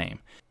having that name.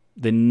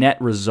 The net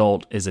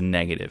result is a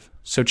negative,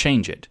 so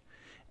change it.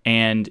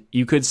 And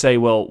you could say,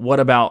 well, what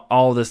about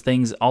all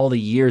the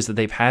years that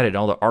they've had it,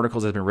 all the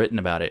articles that have been written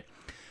about it?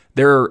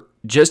 There are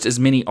just as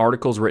many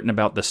articles written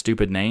about the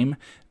stupid name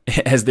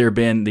as there have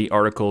been the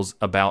articles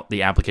about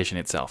the application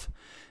itself.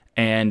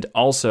 And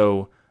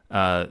also,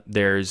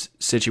 there's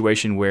a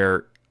situation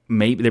where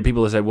maybe there are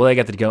people that say, well, they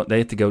have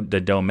to go to the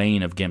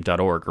domain of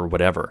gimp.org or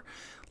whatever.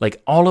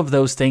 Like, all of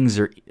those things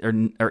are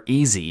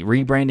easy.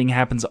 Rebranding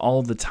happens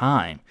all the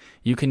time.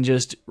 You can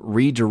just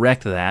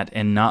redirect that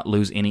and not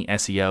lose any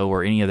SEO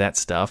or any of that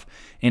stuff.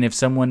 And if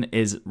someone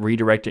is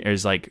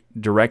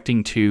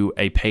directing to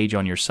a page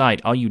on your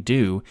site, all you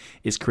do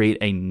is create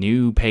a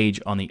new page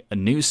on a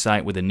new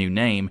site with a new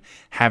name,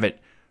 have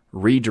it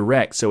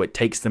redirect so it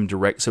takes them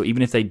direct. So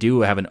even if they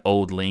do have an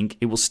old link,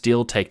 it will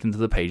still take them to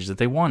the page that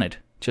they wanted,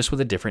 just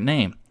with a different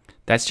name.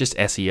 That's just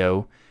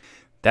SEO.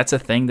 That's a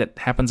thing that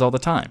happens all the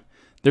time.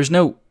 There's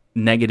no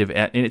negative,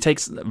 and it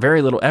takes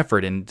very little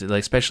effort, and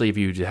especially if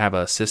you have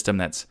a system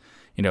that's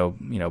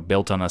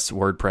built on a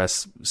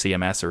WordPress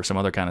CMS or some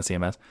other kind of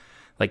CMS.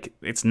 Like,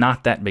 it's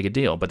not that big a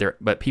deal,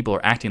 but people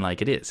are acting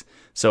like it is.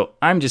 So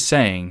I'm just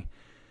saying,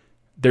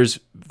 there's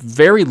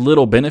very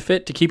little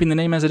benefit to keeping the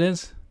name as it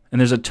is,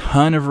 and there's a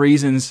ton of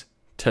reasons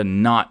to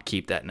not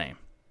keep that name.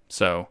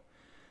 So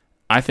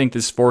I think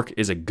this fork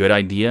is a good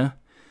idea.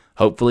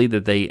 Hopefully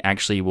that they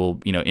actually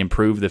will,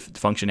 improve the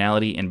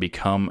functionality and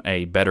become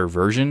a better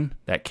version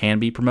that can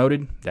be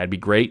promoted. That'd be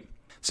great.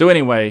 So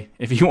anyway,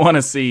 if you want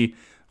to see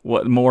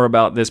more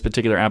about this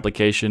particular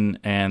application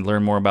and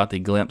learn more about the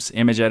Glimpse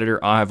image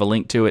editor, I'll have a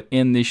link to it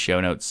in the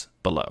show notes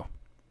below.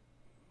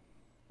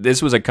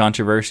 This was a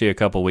controversy a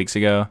couple weeks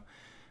ago,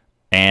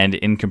 and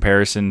in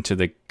comparison to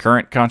the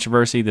current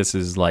controversy, this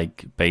is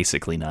like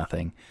basically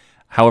nothing.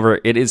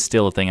 However, it is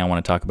still a thing I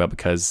want to talk about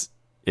because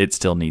it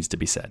still needs to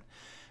be said.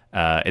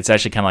 It's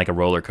actually kind of like a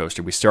roller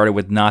coaster. We started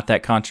with not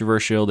that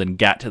controversial, then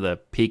got to the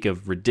peak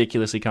of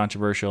ridiculously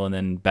controversial, and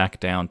then back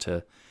down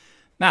to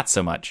not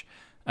so much.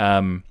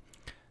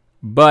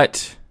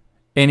 But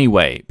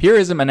anyway,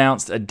 Purism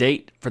announced a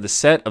date for the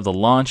set of the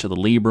launch of the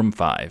Librem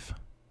 5.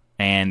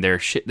 And they're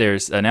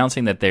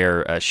announcing that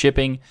they're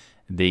shipping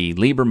the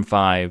Librem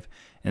 5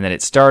 and that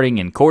it's starting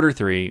in quarter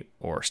 3,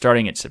 or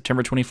starting at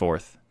September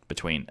 24th,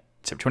 between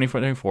September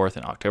 24th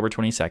and October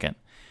 22nd.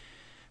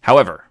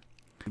 However,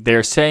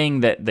 They're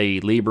saying that the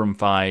Librem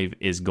 5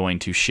 is going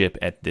to ship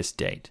at this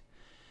date.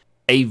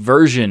 A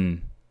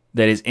version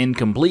that is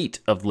incomplete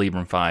of the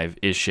Librem 5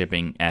 is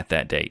shipping at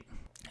that date.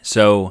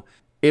 So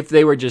if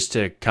they were just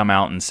to come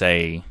out and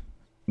say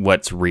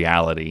what's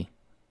reality,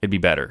 it'd be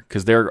better.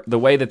 Because the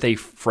way that they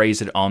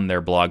phrase it on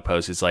their blog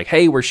post is like,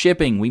 hey, we're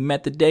shipping, we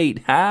met the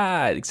date,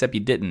 except you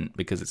didn't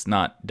because it's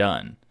not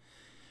done.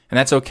 And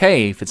that's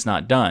okay if it's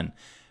not done.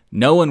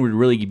 No one would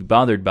really be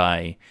bothered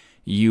by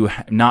you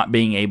not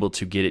being able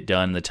to get it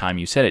done the time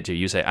you said it to.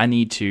 You say, I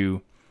need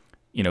to,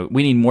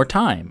 we need more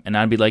time. And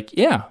I'd be like,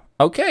 yeah,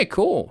 okay,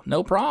 cool,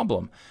 no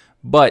problem.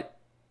 But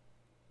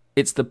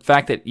it's the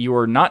fact that you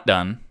are not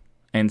done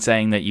and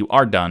saying that you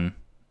are done,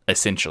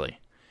 essentially.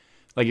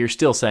 Like, you're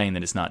still saying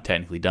that it's not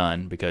technically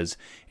done, because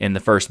in the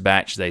first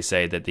batch they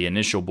say that the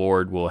initial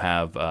board will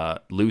have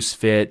loose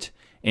fit,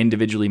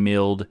 individually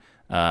milled,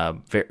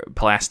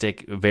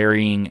 plastic,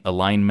 varying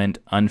alignment,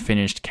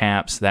 unfinished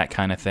caps, that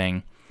kind of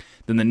thing.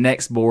 Then the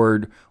next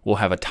board will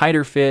have a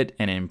tighter fit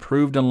and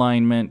improved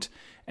alignment,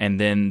 and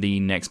then the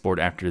next board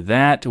after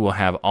that will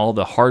have all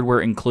the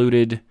hardware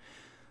included.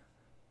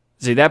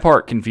 See, that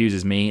part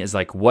confuses me, is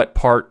like, what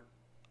part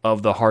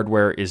of the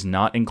hardware is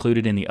not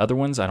included in the other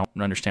ones? I don't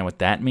understand what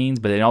that means,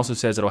 but it also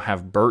says it'll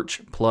have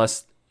Birch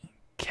plus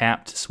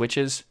capped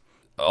switches.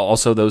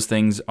 Also, those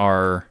things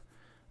are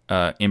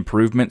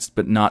improvements,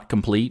 but not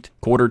complete.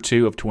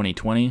 Q2 of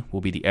 2020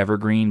 will be the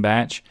Evergreen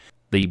batch.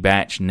 The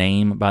batch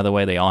name, by the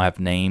way, they all have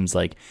names.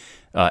 Like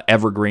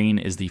Evergreen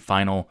is the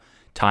final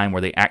time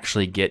where they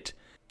actually get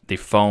the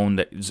phone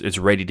that is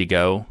ready to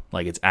go.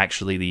 Like, it's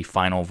actually the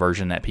final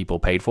version that people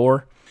paid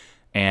for.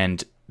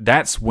 And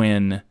that's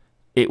when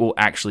it will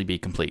actually be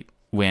complete.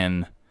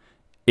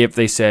 If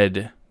they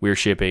said we're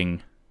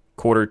shipping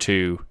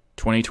Q2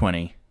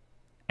 2020,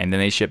 and then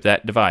they ship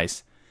that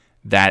device,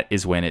 that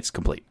is when it's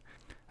complete.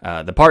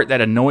 The part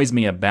that annoys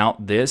me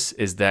about this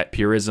is that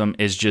Purism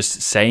is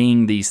just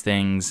saying these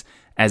things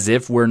as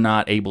if we're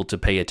not able to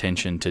pay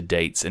attention to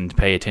dates and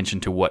pay attention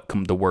to what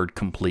the word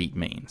complete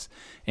means.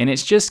 And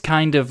it's just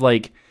kind of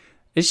like,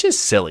 it's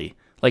just silly.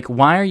 Like,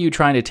 why are you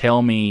trying to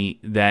tell me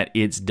that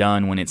it's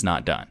done when it's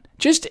not done?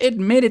 Just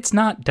admit it's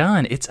not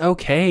done. It's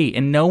okay.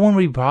 And no one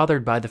will be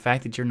bothered by the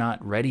fact that you're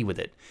not ready with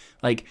it.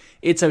 Like,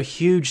 it's a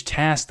huge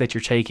task that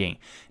you're taking.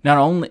 Not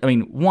only,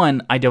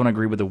 one, I don't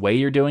agree with the way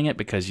you're doing it,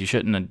 because you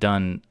shouldn't have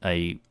done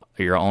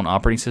your own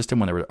operating system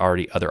when there were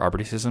already other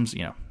operating systems.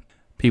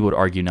 People would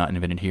argue not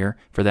invented here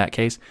for that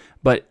case.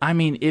 But,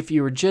 if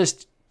you were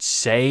just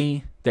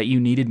say that you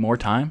needed more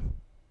time,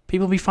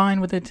 people would be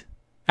fine with it.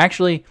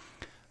 Actually,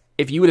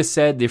 if you would have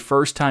said the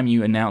first time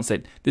you announced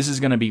that this is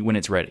going to be when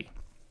it's ready.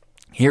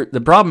 Here,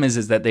 the problem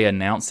is that they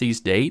announce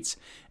these dates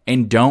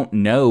and don't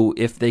know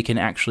if they can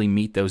actually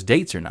meet those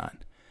dates or not.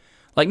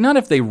 Like, not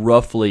if they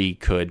roughly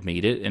could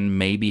meet it and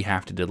maybe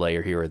have to delay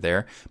or here or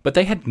there, but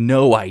they had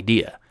no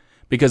idea.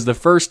 Because the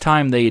first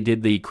time they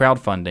did the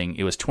crowdfunding,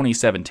 it was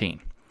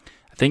 2017.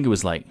 I think it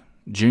was like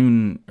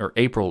June or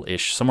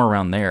April-ish, somewhere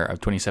around there of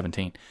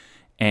 2017.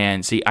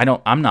 And see,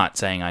 I'm not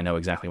saying I know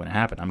exactly when it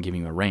happened. I'm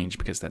giving you a range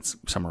because that's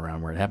somewhere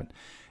around where it happened.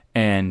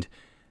 And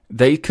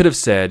they could have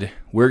said,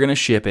 we're going to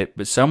ship it,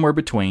 but somewhere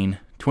between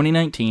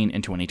 2019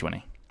 and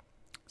 2020.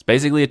 It's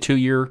basically a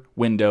 2-year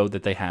window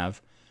that they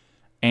have.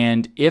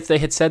 And if they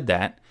had said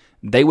that,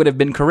 they would have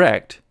been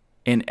correct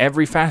in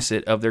every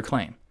facet of their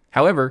claim.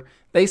 However,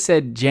 they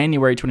said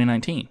January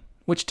 2019,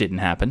 which didn't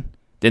happen.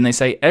 Then they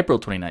say April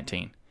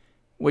 2019,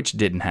 which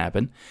didn't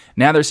happen.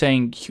 Now they're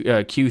saying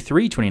Q3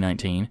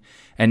 2019,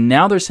 and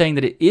now they're saying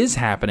that it is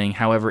happening,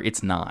 however,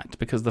 it's not,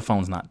 because the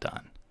phone's not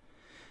done.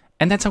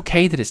 And that's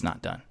okay that it's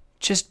not done.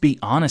 Just be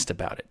honest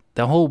about it.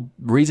 The whole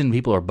reason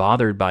people are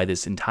bothered by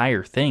this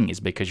entire thing is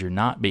because you're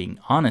not being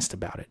honest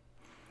about it.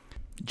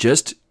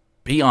 Just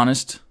be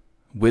honest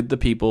with the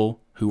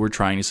people who are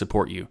trying to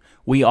support you.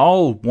 We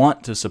all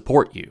want to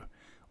support you.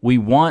 We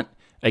want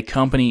a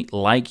company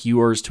like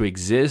yours to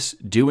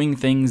exist, doing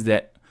things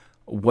that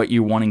what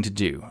you're wanting to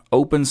do.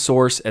 Open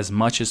source as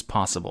much as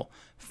possible.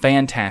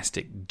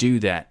 Fantastic. Do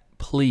that,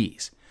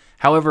 please.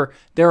 However,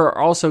 there are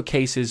also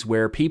cases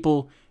where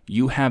people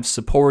you have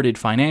supported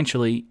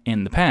financially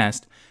in the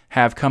past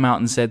have come out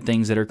and said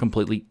things that are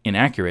completely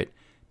inaccurate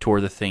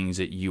toward the things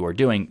that you are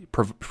doing,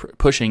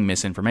 pushing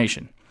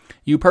misinformation.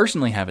 You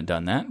personally haven't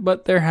done that,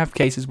 but there have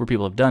cases where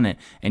people have done it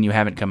and you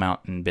haven't come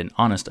out and been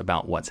honest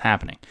about what's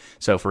happening.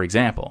 So, for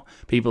example,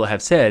 people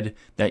have said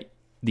that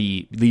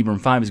the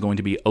Librem 5 is going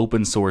to be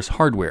open source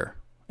hardware.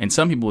 And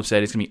some people have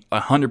said it's going to be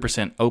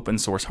 100% open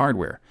source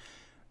hardware.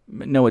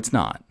 No, it's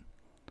not.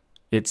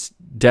 It's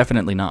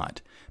definitely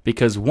not.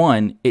 Because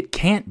one, it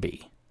can't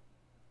be.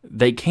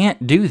 They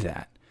can't do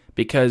that.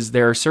 Because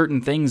there are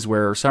certain things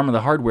where some of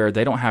the hardware,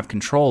 they don't have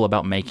control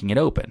about making it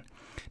open.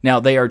 Now,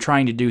 they are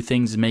trying to do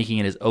things making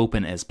it as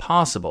open as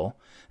possible.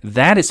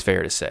 That is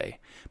fair to say.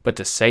 But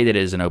to say that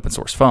it is an open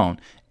source phone,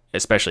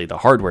 especially the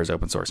hardware is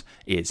open source,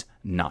 is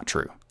not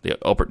true.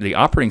 The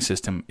operating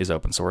system is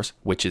open source,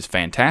 which is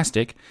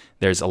fantastic.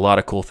 There's a lot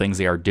of cool things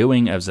they are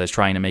doing as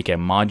trying to make a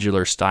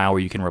modular style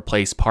where you can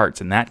replace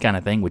parts and that kind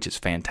of thing, which is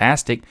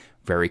fantastic.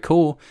 very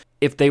cool.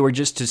 If they were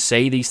just to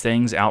say these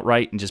things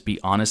outright and just be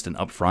honest and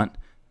upfront,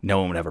 no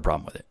one would have a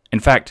problem with it. In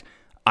fact,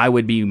 I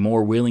would be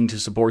more willing to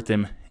support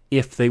them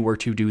if they were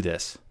to do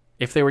this.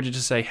 If they were to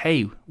just say,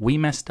 hey, we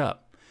messed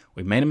up.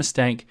 We made a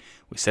mistake.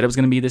 We said it was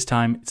going to be this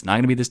time. It's not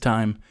going to be this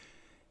time.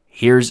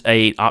 Here's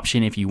a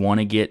option if you want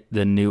to get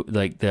the new,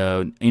 like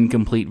the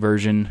incomplete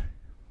version.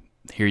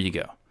 Here you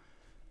go.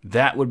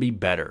 That would be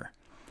better.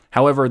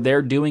 However,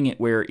 they're doing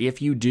it where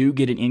if you do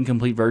get an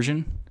incomplete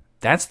version,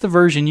 that's the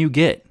version you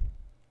get.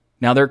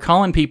 Now, they're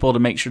calling people to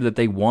make sure that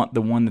they want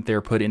the one that they're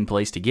put in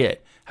place to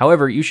get.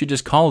 However, you should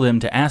just call them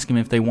to ask them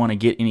if they want to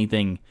get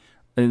anything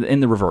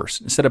in the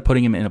reverse, instead of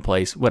putting them in a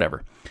place,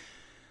 whatever.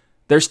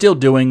 They're still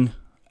doing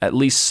at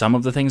least some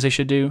of the things they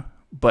should do,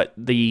 but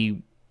the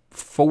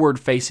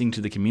forward-facing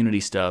to the community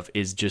stuff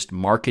is just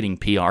marketing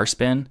PR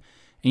spin,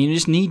 and you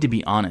just need to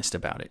be honest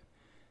about it.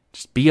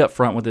 Just be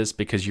upfront with this,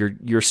 because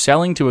you're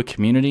selling to a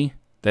community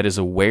that is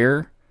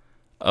aware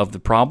of the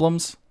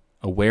problems,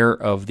 aware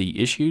of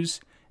the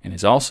issues, and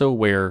is also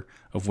aware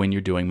of when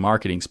you're doing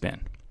marketing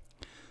spin.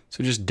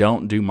 So just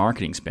don't do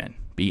marketing spin.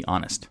 Be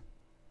honest.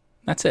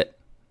 That's it.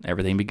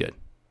 Everything be good.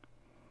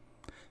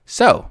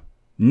 So,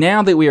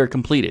 now that we are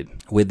completed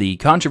with the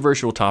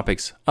controversial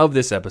topics of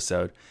this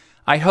episode,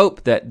 I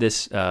hope that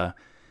this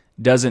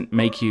doesn't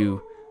make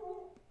you...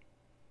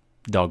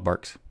 Dog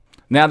barks.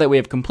 Now that we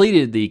have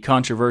completed the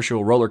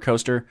controversial roller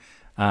coaster,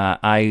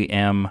 I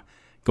am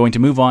going to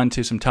move on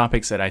to some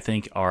topics that I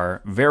think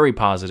are very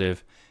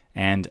positive,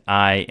 and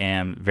I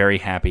am very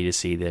happy to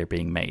see they're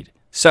being made.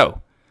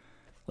 So,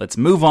 let's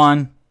move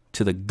on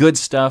to the good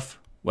stuff.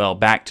 Well,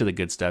 back to the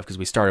good stuff, because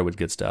we started with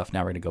good stuff.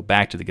 Now we're going to go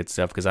back to the good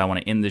stuff, because I want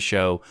to end the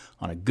show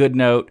on a good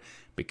note,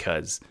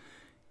 because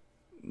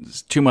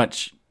there's too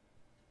much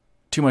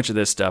of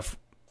this stuff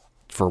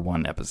for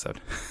one episode.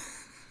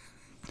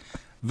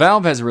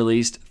 Valve has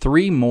released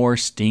 3 more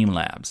Steam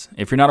Labs.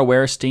 If you're not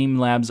aware, Steam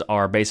Labs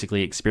are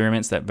basically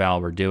experiments that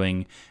Valve are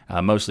doing,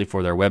 mostly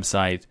for their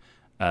website.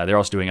 They're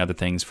also doing other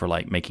things for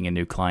like making a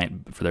new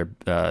client for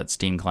their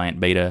Steam client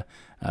beta.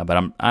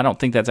 But I don't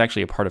think that's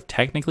actually a part of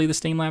technically the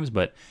Steam Labs.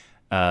 But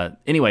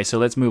anyway, so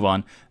let's move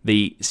on.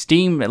 The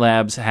Steam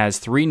Labs has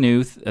 3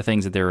 new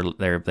things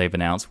that they've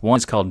announced. One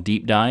is called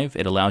Deep Dive.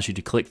 It allows you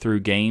to click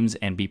through games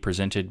and be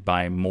presented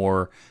by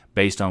more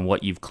based on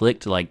what you've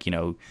clicked, like,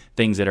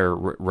 things that are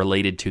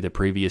related to the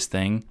previous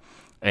thing.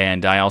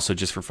 And I also,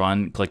 just for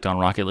fun, clicked on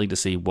Rocket League to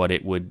see what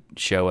it would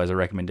show as a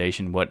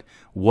recommendation,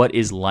 what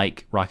is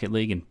like Rocket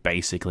League, and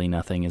basically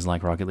nothing is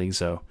like Rocket League,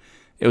 so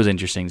it was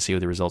interesting to see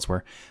what the results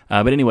were.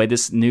 But anyway,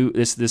 this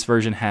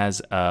version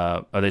has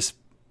this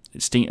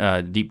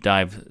Deep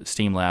Dive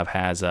Steam Lab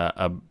has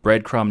a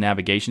breadcrumb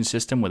navigation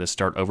system with a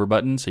start over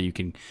button, so you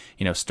can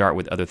start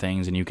with other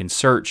things, and you can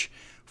search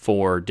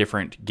for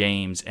different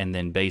games, and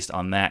then based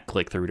on that,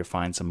 click through to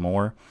find some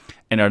more.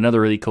 And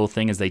another really cool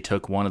thing is they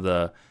took one of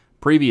the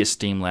previous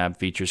Steam Lab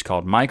features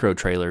called micro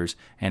trailers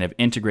and have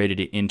integrated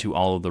it into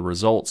all of the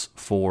results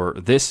for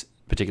this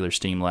particular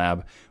Steam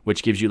Lab,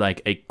 which gives you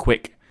like a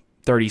quick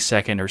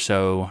 30-second or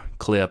so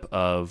clip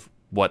of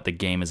what the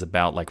game is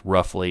about, like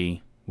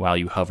roughly while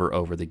you hover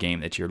over the game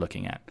that you're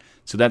looking at.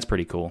 So that's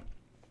pretty cool.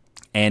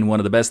 And one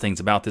of the best things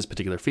about this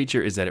particular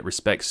feature is that it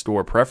respects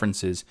store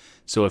preferences.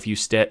 So if you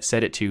set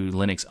it to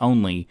Linux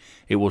only,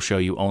 it will show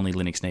you only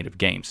Linux native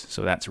games.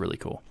 So that's really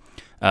cool.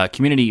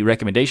 Community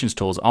recommendations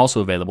tool is also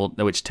available,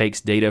 which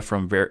takes data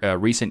from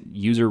recent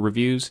user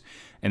reviews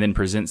and then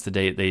presents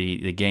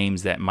the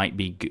games that might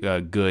be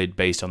good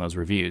based on those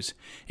reviews.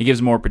 It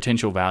gives more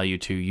potential value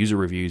to user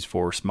reviews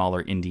for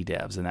smaller indie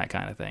devs and that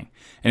kind of thing.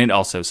 And it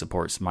also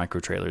supports micro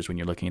trailers when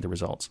you're looking at the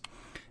results.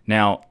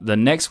 Now, the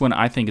next one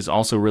I think is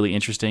also really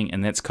interesting,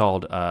 and that's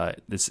called,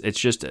 it's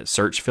just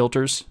search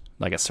filters,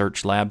 like a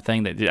search lab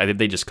thing.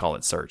 They just call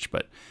it search,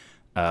 but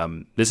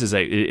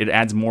it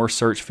adds more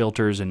search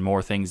filters and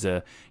more things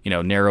to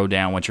narrow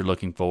down what you're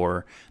looking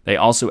for. They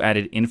also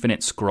added infinite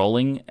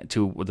scrolling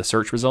to the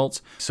search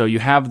results, so you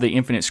have the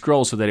infinite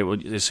scroll so that it will,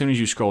 as soon as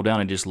you scroll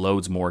down, it just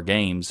loads more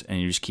games, and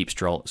you just keep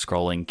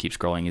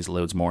scrolling, it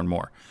loads more and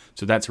more.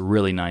 So that's a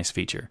really nice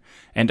feature.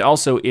 And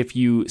also, if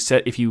you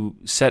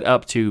set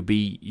up to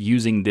be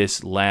using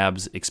this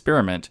labs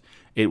experiment,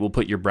 it will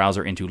put your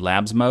browser into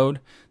labs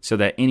mode, so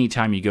that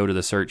anytime you go to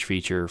the search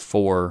feature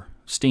for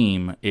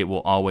Steam, it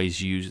will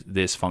always use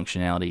this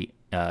functionality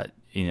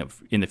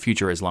in the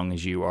future, as long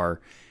as you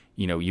are,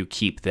 you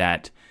keep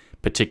that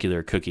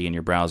particular cookie in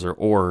your browser.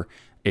 Or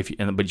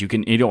but you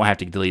don't have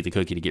to delete the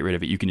cookie to get rid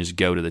of it. You can just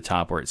go to the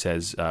top where it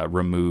says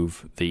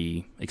remove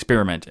the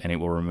experiment, and it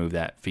will remove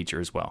that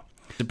feature as well.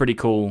 It's a pretty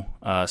cool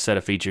set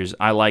of features.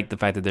 I like the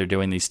fact that they're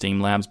doing these Steam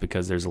Labs,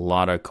 because there's a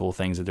lot of cool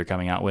things that they're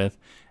coming out with.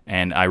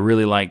 And I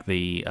really like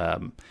the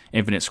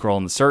infinite scroll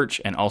in the search,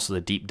 and also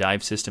the deep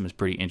dive system is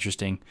pretty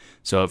interesting.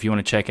 So if you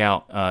want to check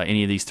out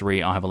any of these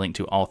 3, I'll have a link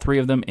to all 3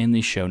 of them in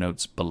the show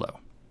notes below.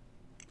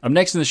 Up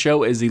next in the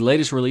show is the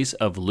latest release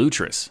of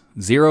Lutris.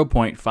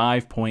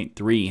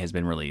 0.5.3 has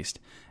been released.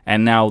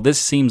 And now this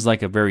seems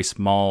like a very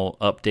small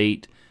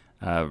update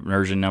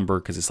version number,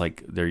 because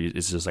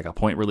it's just like a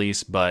point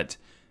release, but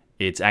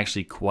it's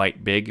actually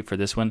quite big for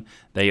this one.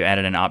 They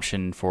added an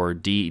option for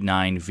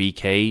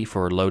D9VK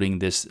for loading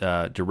this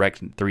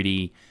direct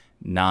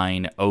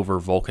 3D9 over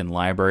Vulkan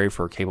library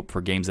for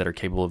games that are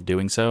capable of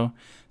doing so.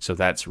 So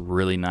that's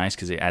really nice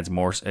because it adds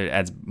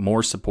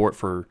more support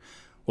for,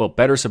 well,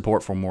 better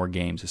support for more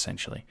games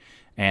essentially.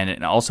 And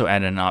it also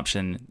added an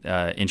option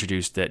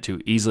introduced that to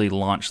easily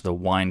launch the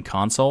Wine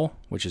console,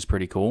 which is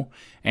pretty cool,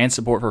 and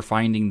support for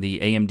finding the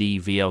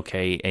AMD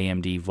VLK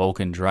AMD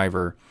Vulkan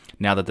driver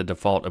now that the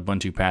default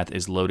Ubuntu path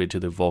is loaded to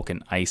the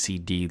Vulkan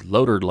ICD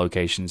loader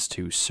locations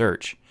to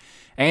search,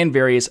 and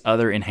various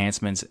other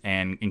enhancements,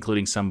 and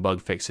including some bug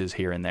fixes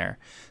here and there.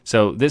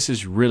 So this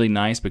is really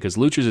nice because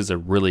Lutris is a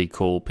really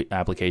cool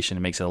application.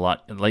 It makes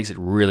it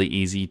really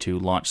easy to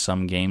launch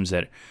some games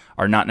that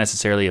are not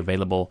necessarily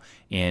available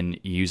in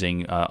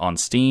using on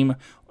Steam,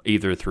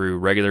 either through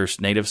regular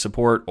native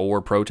support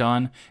or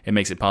Proton. It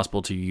makes it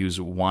possible to use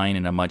Wine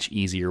in a much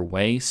easier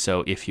way.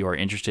 So if you are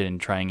interested in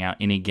trying out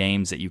any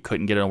games that you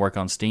couldn't get to work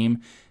on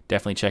Steam,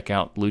 definitely check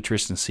out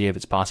Lutris and see if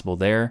it's possible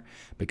there,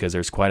 because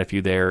there's quite a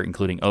few there,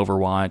 including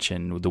Overwatch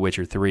and The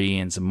Witcher 3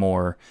 and some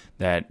more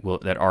that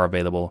are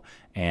available.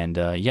 And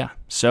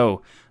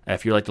so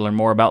if you'd like to learn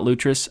more about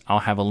Lutris, I'll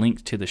have a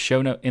link to the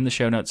show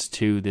notes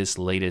to this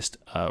latest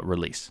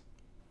release.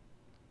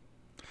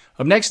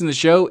 Up next in the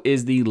show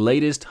is the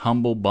latest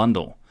Humble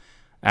Bundle.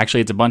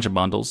 Actually, it's a bunch of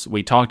bundles.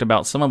 We talked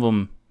about some of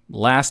them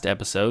last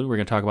episode. We're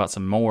going to talk about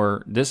some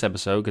more this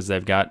episode because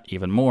they've got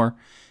even more.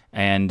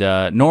 And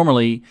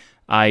normally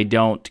I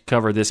don't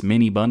cover this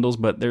many bundles,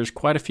 but there's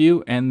quite a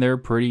few, and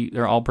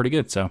they're all pretty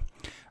good. So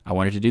I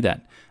wanted to do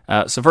that.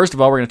 So first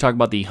of all, we're going to talk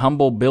about the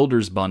Humble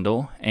Builders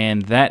Bundle,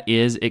 and that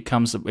is it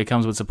comes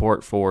with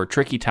support for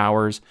Tricky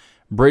Towers,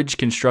 Bridge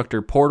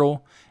Constructor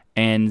Portal,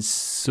 and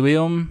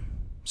Swim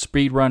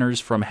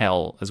Speedrunners from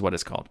Hell is what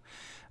it's called.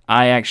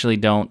 I actually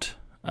don't.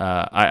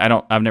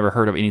 I've never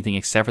heard of anything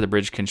except for the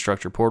Bridge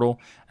Constructor Portal,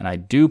 and I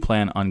do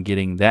plan on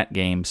getting that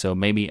game. So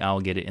maybe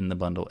I'll get it in the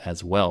bundle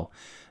as well.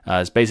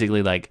 It's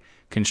basically like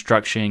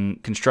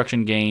construction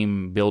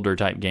game builder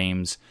type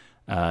games.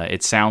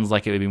 It sounds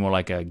like it would be more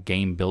like a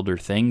game builder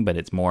thing, but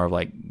it's more of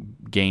like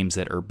games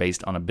that are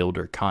based on a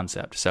builder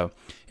concept. So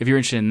if you're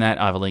interested in that,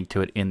 I have a link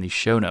to it in the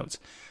show notes.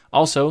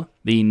 Also,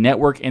 the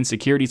Network and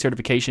Security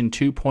Certification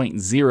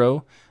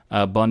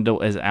 2.0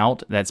 bundle is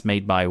out. That's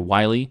made by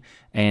Wiley,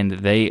 and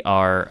they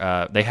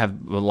have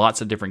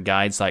lots of different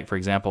guides, like for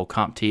example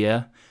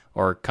CompTIA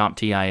or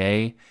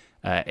CompTIA,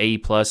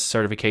 A+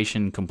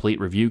 Certification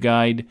Complete Review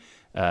Guide,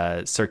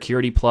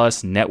 Security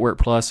Plus, Network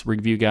Plus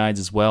review guides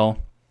as well.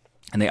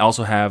 And they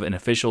also have an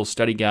official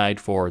study guide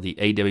for the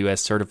AWS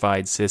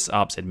Certified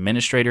SysOps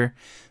Administrator.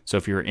 So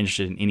if you're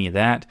interested in any of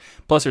that,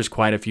 plus there's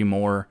quite a few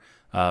more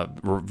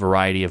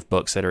variety of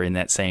books that are in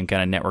that same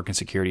kind of network and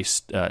security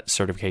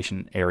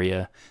certification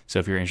area. So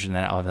if you're interested in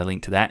that, I'll have a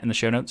link to that in the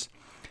show notes.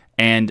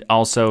 And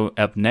also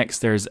up next,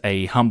 there's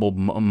a Humble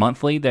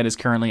Monthly that is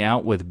currently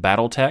out with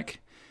BattleTech,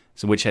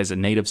 which has a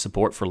native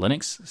support for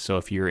Linux. So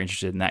if you're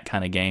interested in that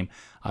kind of game,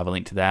 I have a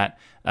link to that.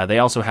 They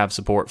also have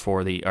support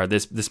for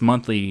this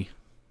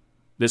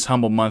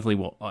Humble Monthly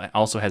will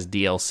also has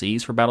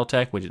DLCs for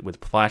BattleTech, which is with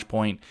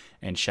Flashpoint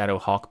and Shadow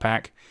Hawk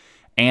Pack.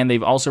 And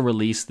they've also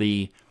released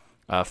the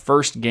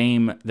first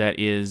game that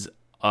is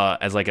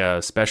as like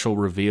a special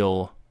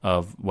reveal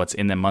of what's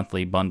in the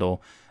monthly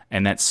bundle,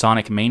 and that's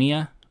Sonic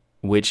Mania,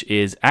 which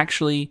is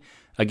actually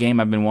a game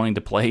I've been wanting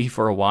to play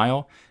for a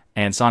while.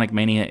 And Sonic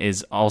Mania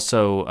is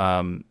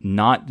also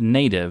not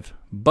native,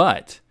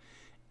 but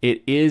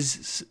it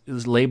is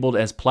labeled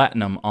as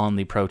Platinum on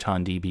the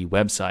ProtonDB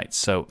website,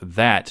 so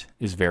that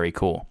is very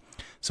cool.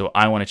 So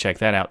I want to check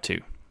that out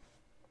too.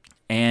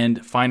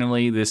 And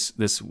finally,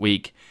 this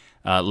week,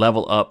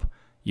 Level Up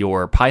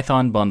Your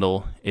Python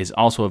bundle is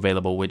also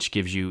available, which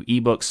gives you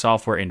ebooks,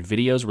 software, and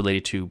videos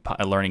related to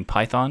learning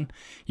Python.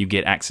 You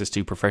get access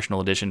to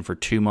Professional Edition for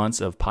 2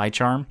 months of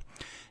PyCharm.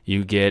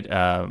 You get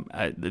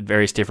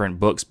various different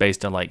books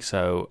based on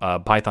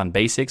Python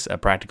Basics, a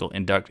practical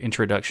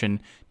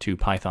introduction to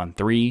Python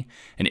 3,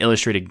 an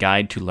illustrated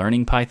guide to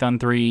learning Python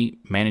 3,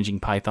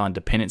 managing Python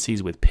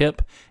dependencies with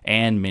pip,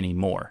 and many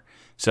more.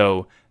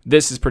 So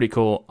this is pretty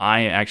cool.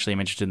 I actually am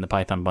interested in the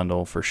Python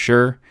bundle for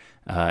sure.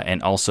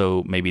 And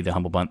also maybe the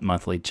Humble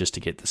Monthly just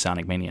to get the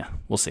Sonic Mania.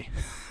 We'll see.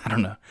 I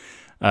don't know.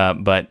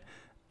 But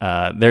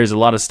there's a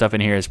lot of stuff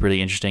in here that's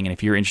really interesting. And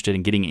if you're interested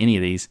in getting any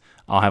of these,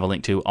 I'll have a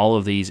link to all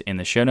of these in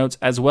the show notes,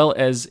 as well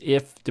as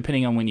if,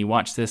 depending on when you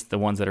watch this, the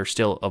ones that are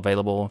still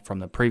available from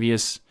the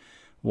previous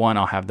one,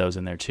 I'll have those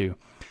in there too.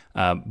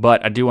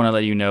 But I do want to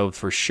let you know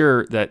for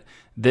sure that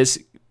this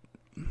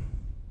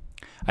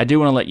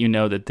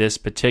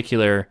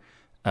particular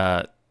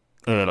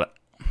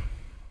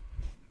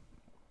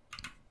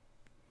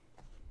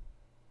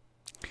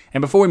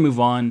And before we move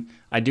on,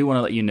 I do want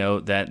to let you know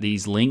that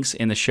these links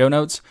in the show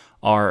notes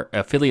are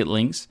affiliate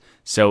links.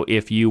 So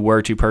if you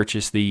were to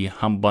purchase the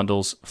Humble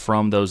Bundles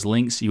from those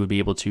links, you would be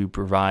able to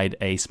provide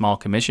a small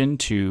commission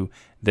to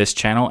this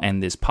channel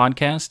and this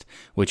podcast,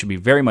 which would be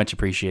very much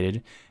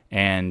appreciated.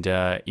 And,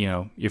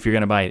 if you're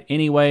going to buy it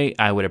anyway,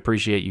 I would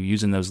appreciate you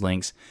using those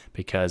links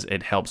because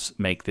it helps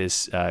make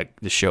this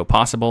show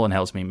possible and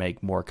helps me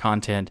make more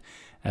content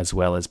as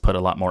well as put a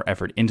lot more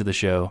effort into the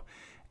show.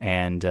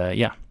 And,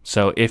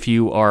 so if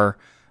you are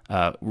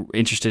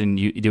interested in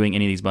doing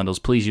any of these bundles,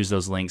 please use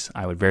those links.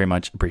 I would very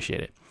much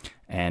appreciate it.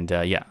 And,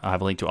 I'll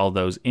have a link to all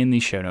those in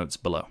the show notes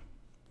below.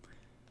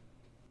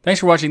 Thanks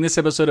for watching this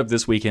episode of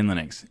This Week in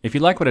Linux. If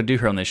you like what I do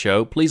here on this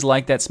show, please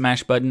like that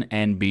smash button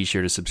and be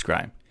sure to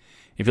subscribe.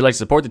 If you'd like to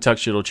support the Tux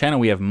Digital channel,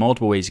 we have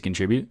multiple ways to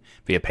contribute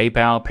via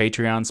PayPal,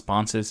 Patreon,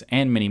 sponsors,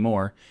 and many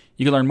more.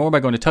 You can learn more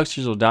by going to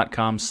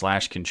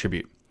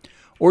tuxdigital.com/contribute.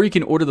 Or you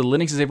can order the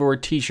Linux is Everywhere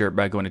t-shirt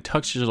by going to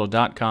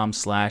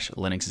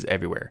tuxdigital.com/Linux is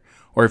Everywhere.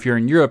 Or if you're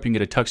in Europe, you can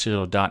go to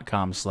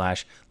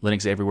tuxdigital.com/Linux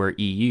is Everywhere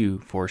EU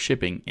for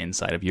shipping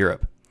inside of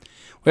Europe.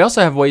 We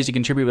also have ways to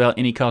contribute without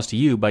any cost to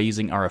you by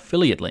using our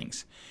affiliate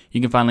links.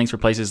 You can find links for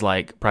places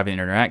like Private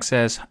Internet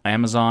Access,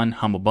 Amazon,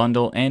 Humble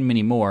Bundle, and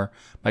many more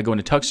by going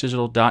to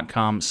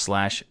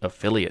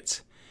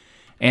tuxdigital.com/affiliates.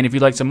 And if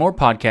you'd like some more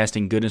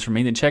podcasting goodness from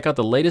me, then check out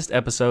the latest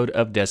episode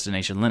of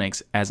Destination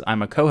Linux, as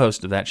I'm a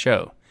co-host of that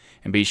show.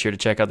 And be sure to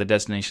check out the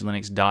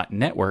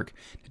DestinationLinux.network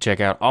to check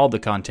out all the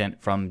content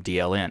from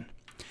DLN.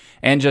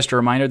 And just a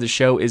reminder, the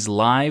show is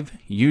live,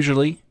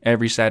 usually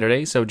every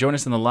Saturday, so join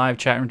us in the live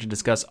chat room to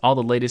discuss all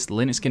the latest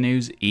Linux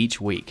news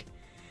each week.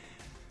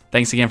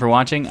 Thanks again for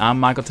watching. I'm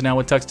Michael Tunnell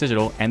with Tux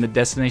Digital and the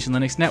Destination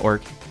Linux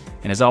Network.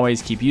 And as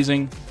always, keep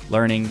using,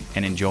 learning,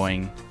 and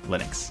enjoying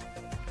Linux.